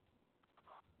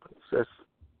 It's just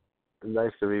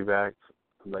nice to be back.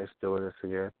 Nice doing this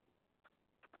again.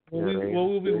 What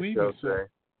will we leave you to?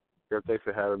 Yeah, thanks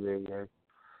for having me again.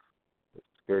 It's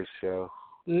a great show.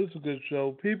 It is a good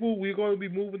show. People, we're going to be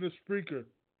moving to Spreaker.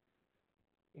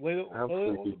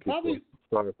 Probably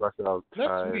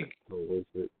next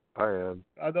week. I am.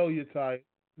 I know you're tired.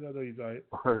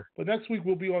 But next week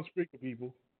we'll be on Spreaker,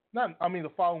 people. The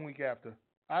following week after.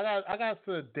 I got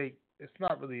to a date. It's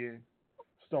not really in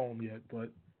stone yet,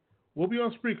 but we'll be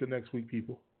on Spreaker next week,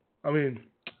 people. I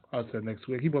said next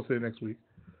week. I keep on saying next week.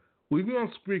 We'll be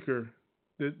on Spreaker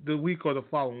the week or the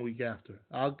following week after.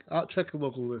 I'll check the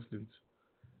local listings.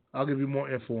 I'll give you more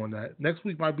info on that. Next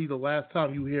week might be the last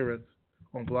time you hear us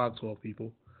on Blog Talk,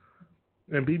 people.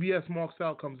 And BBS Marks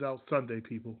Out comes out Sunday,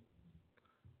 people.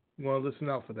 You want to listen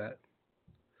out for that.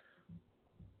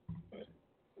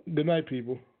 Good night,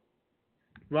 people.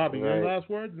 Robbie, any last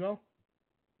words? No?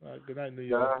 All right, good night, New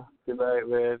York. Good night,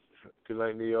 man. Good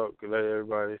night, New York. Good night,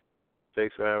 everybody.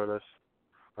 Thanks for having us.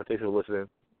 Thanks for listening.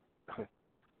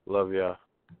 Love y'all.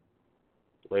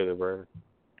 Later, Brandon.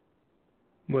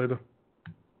 Later.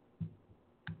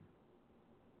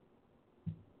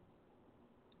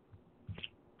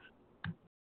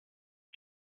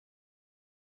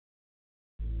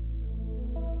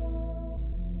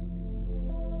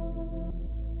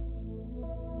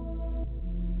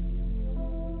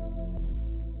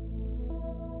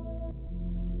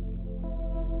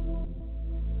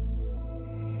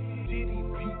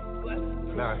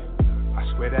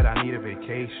 I swear that I need a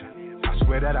vacation. I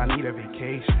swear that I need a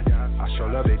vacation. I show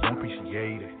love, they don't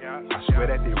appreciate it. I swear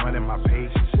that they running my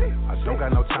patience. I don't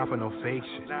got no time for no fake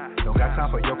shit. Don't got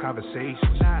time for your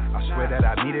conversations. I swear that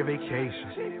I need a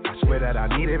vacation. I swear that I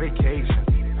need a vacation.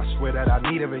 I swear that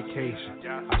I need a vacation.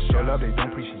 I show love, they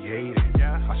don't appreciate it.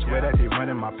 I swear that they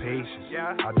running my patience.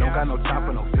 I don't got no time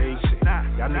for no fake shit.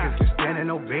 Y'all niggas just standing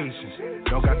ovations.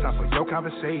 Don't got time for your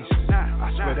conversations.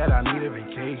 I swear that I need a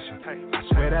vacation. I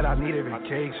swear that I need a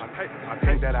vacation. I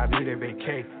think that I need a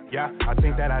vacay. Yeah, I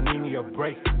think that I need me a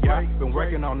break. Yeah, been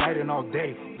working all night and all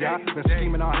day. Yeah, been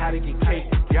scheming on how to get cake.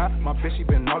 Yeah, my bitch, she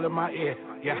been all in my ear.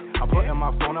 Yeah, I'm putting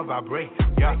my phone on vibrate.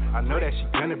 Yeah, I know that she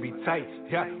gonna be tight.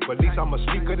 Yeah, but at least I'm a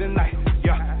speaker tonight.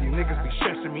 Yeah, these niggas be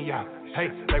stressing me out. Hey,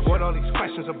 like what all these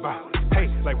questions about? Hey,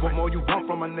 like what more you want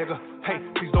from a nigga? Hey,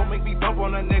 please don't make me dump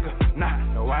on a nigga. Nah,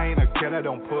 no, I ain't a killer,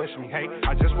 don't push me. Hey,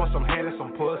 I just want some head and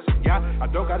some pussy. Yeah, I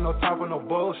don't got no time for no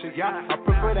bullshit. Yeah, I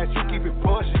prefer that you keep it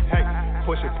pushing. Hey,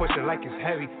 push it like it's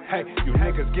heavy. Hey, you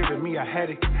niggas giving me a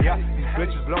headache. Yeah, these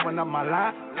bitches blowing up my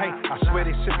line. Hey, I swear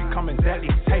this shit be coming deadly.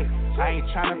 Hey, I ain't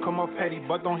tryna come off petty,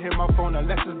 but don't hit my phone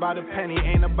unless it's about a penny.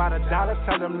 Ain't about $1.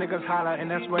 Tell them niggas holler, and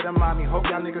that's where the mommy. Hope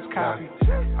y'all niggas copy.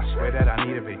 I swear that I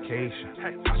need a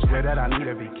vacation. I swear that I need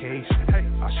a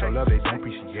vacation. I show love, they don't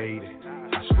appreciate it.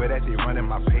 I swear that they running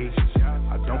my patience.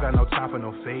 I don't got no time for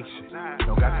no fake shit.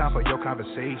 Don't got time for your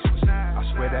conversations. I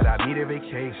swear that I need a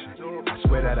vacation. I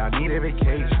swear that I need a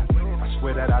vacation. I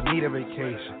swear that I need a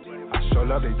vacation. I show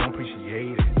love, they don't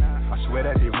appreciate it. I swear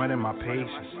that they running my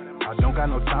patience. I don't got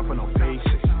no time for no fake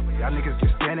shit. Y'all niggas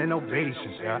just standing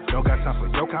ovations. Yeah, don't got time for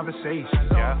your conversations.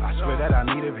 Yeah, I swear that I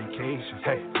need a vacation.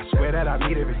 Hey, I swear that I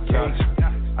need a vacation.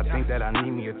 I think that I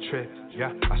need me a trip.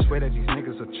 Yeah, I swear that these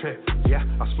niggas a trip. Yeah,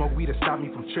 I smoke weed to stop me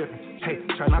from tripping. Hey,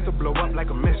 try not to blow up like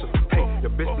a missile. Hey, the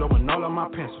bitch blowing all on my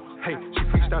pencil. Hey, she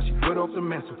freestyle, she good off the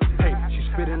mental. Hey, she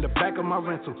spit in the back of my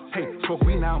rental. Hey, smoke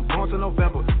weed now, I'm born to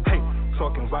November. Hey,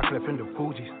 talking Rockcliffe in the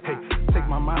Fugees. Hey, take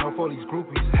my mind off all these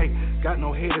groupies. Hey, got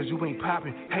no haters, you ain't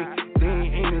popping. Hey, they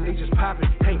ain't aiming, they just popping.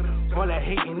 Hey, all that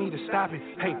hating need to stop it.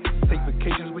 Hey, take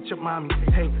vacations with your mommy.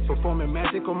 Hey, performing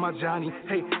magic on my Johnny.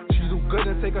 Hey, she do good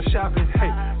and take her shopping.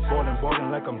 Hey,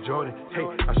 ballin' like I'm Jordan. Hey,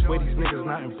 I swear these niggas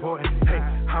not important. Hey,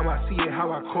 how I see it,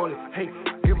 how I call it. Hey,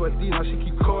 give her D, now she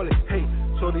keep calling. Hey,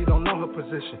 so they don't know her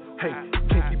position. Hey,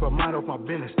 can't keep her mind off my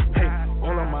business. Hey,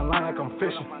 all on my line like I'm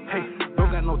fishing. Hey,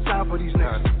 don't got no time for these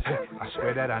niggas. Hey, I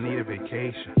swear that I need a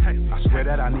vacation. I swear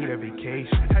that I need a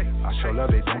vacation. I show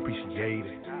love, they don't appreciate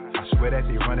it. I swear swear that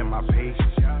they running my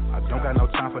patience. I don't got no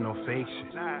time for no fake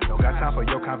shit. Don't got time for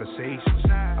your conversations.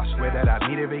 I swear that I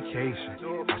need a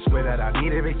vacation. I swear that I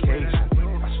need a vacation.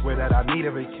 I swear that I need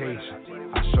a vacation.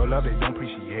 I sure love it, don't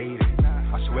appreciate it.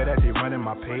 I swear that they running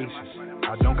my patience.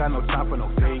 I don't got no time for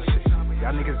no fake shit.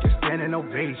 Y'all niggas get standing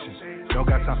ovations. Don't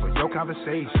got time for your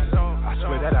conversations. I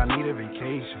swear that I need a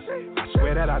vacation. I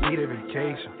swear that I need a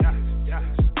vacation.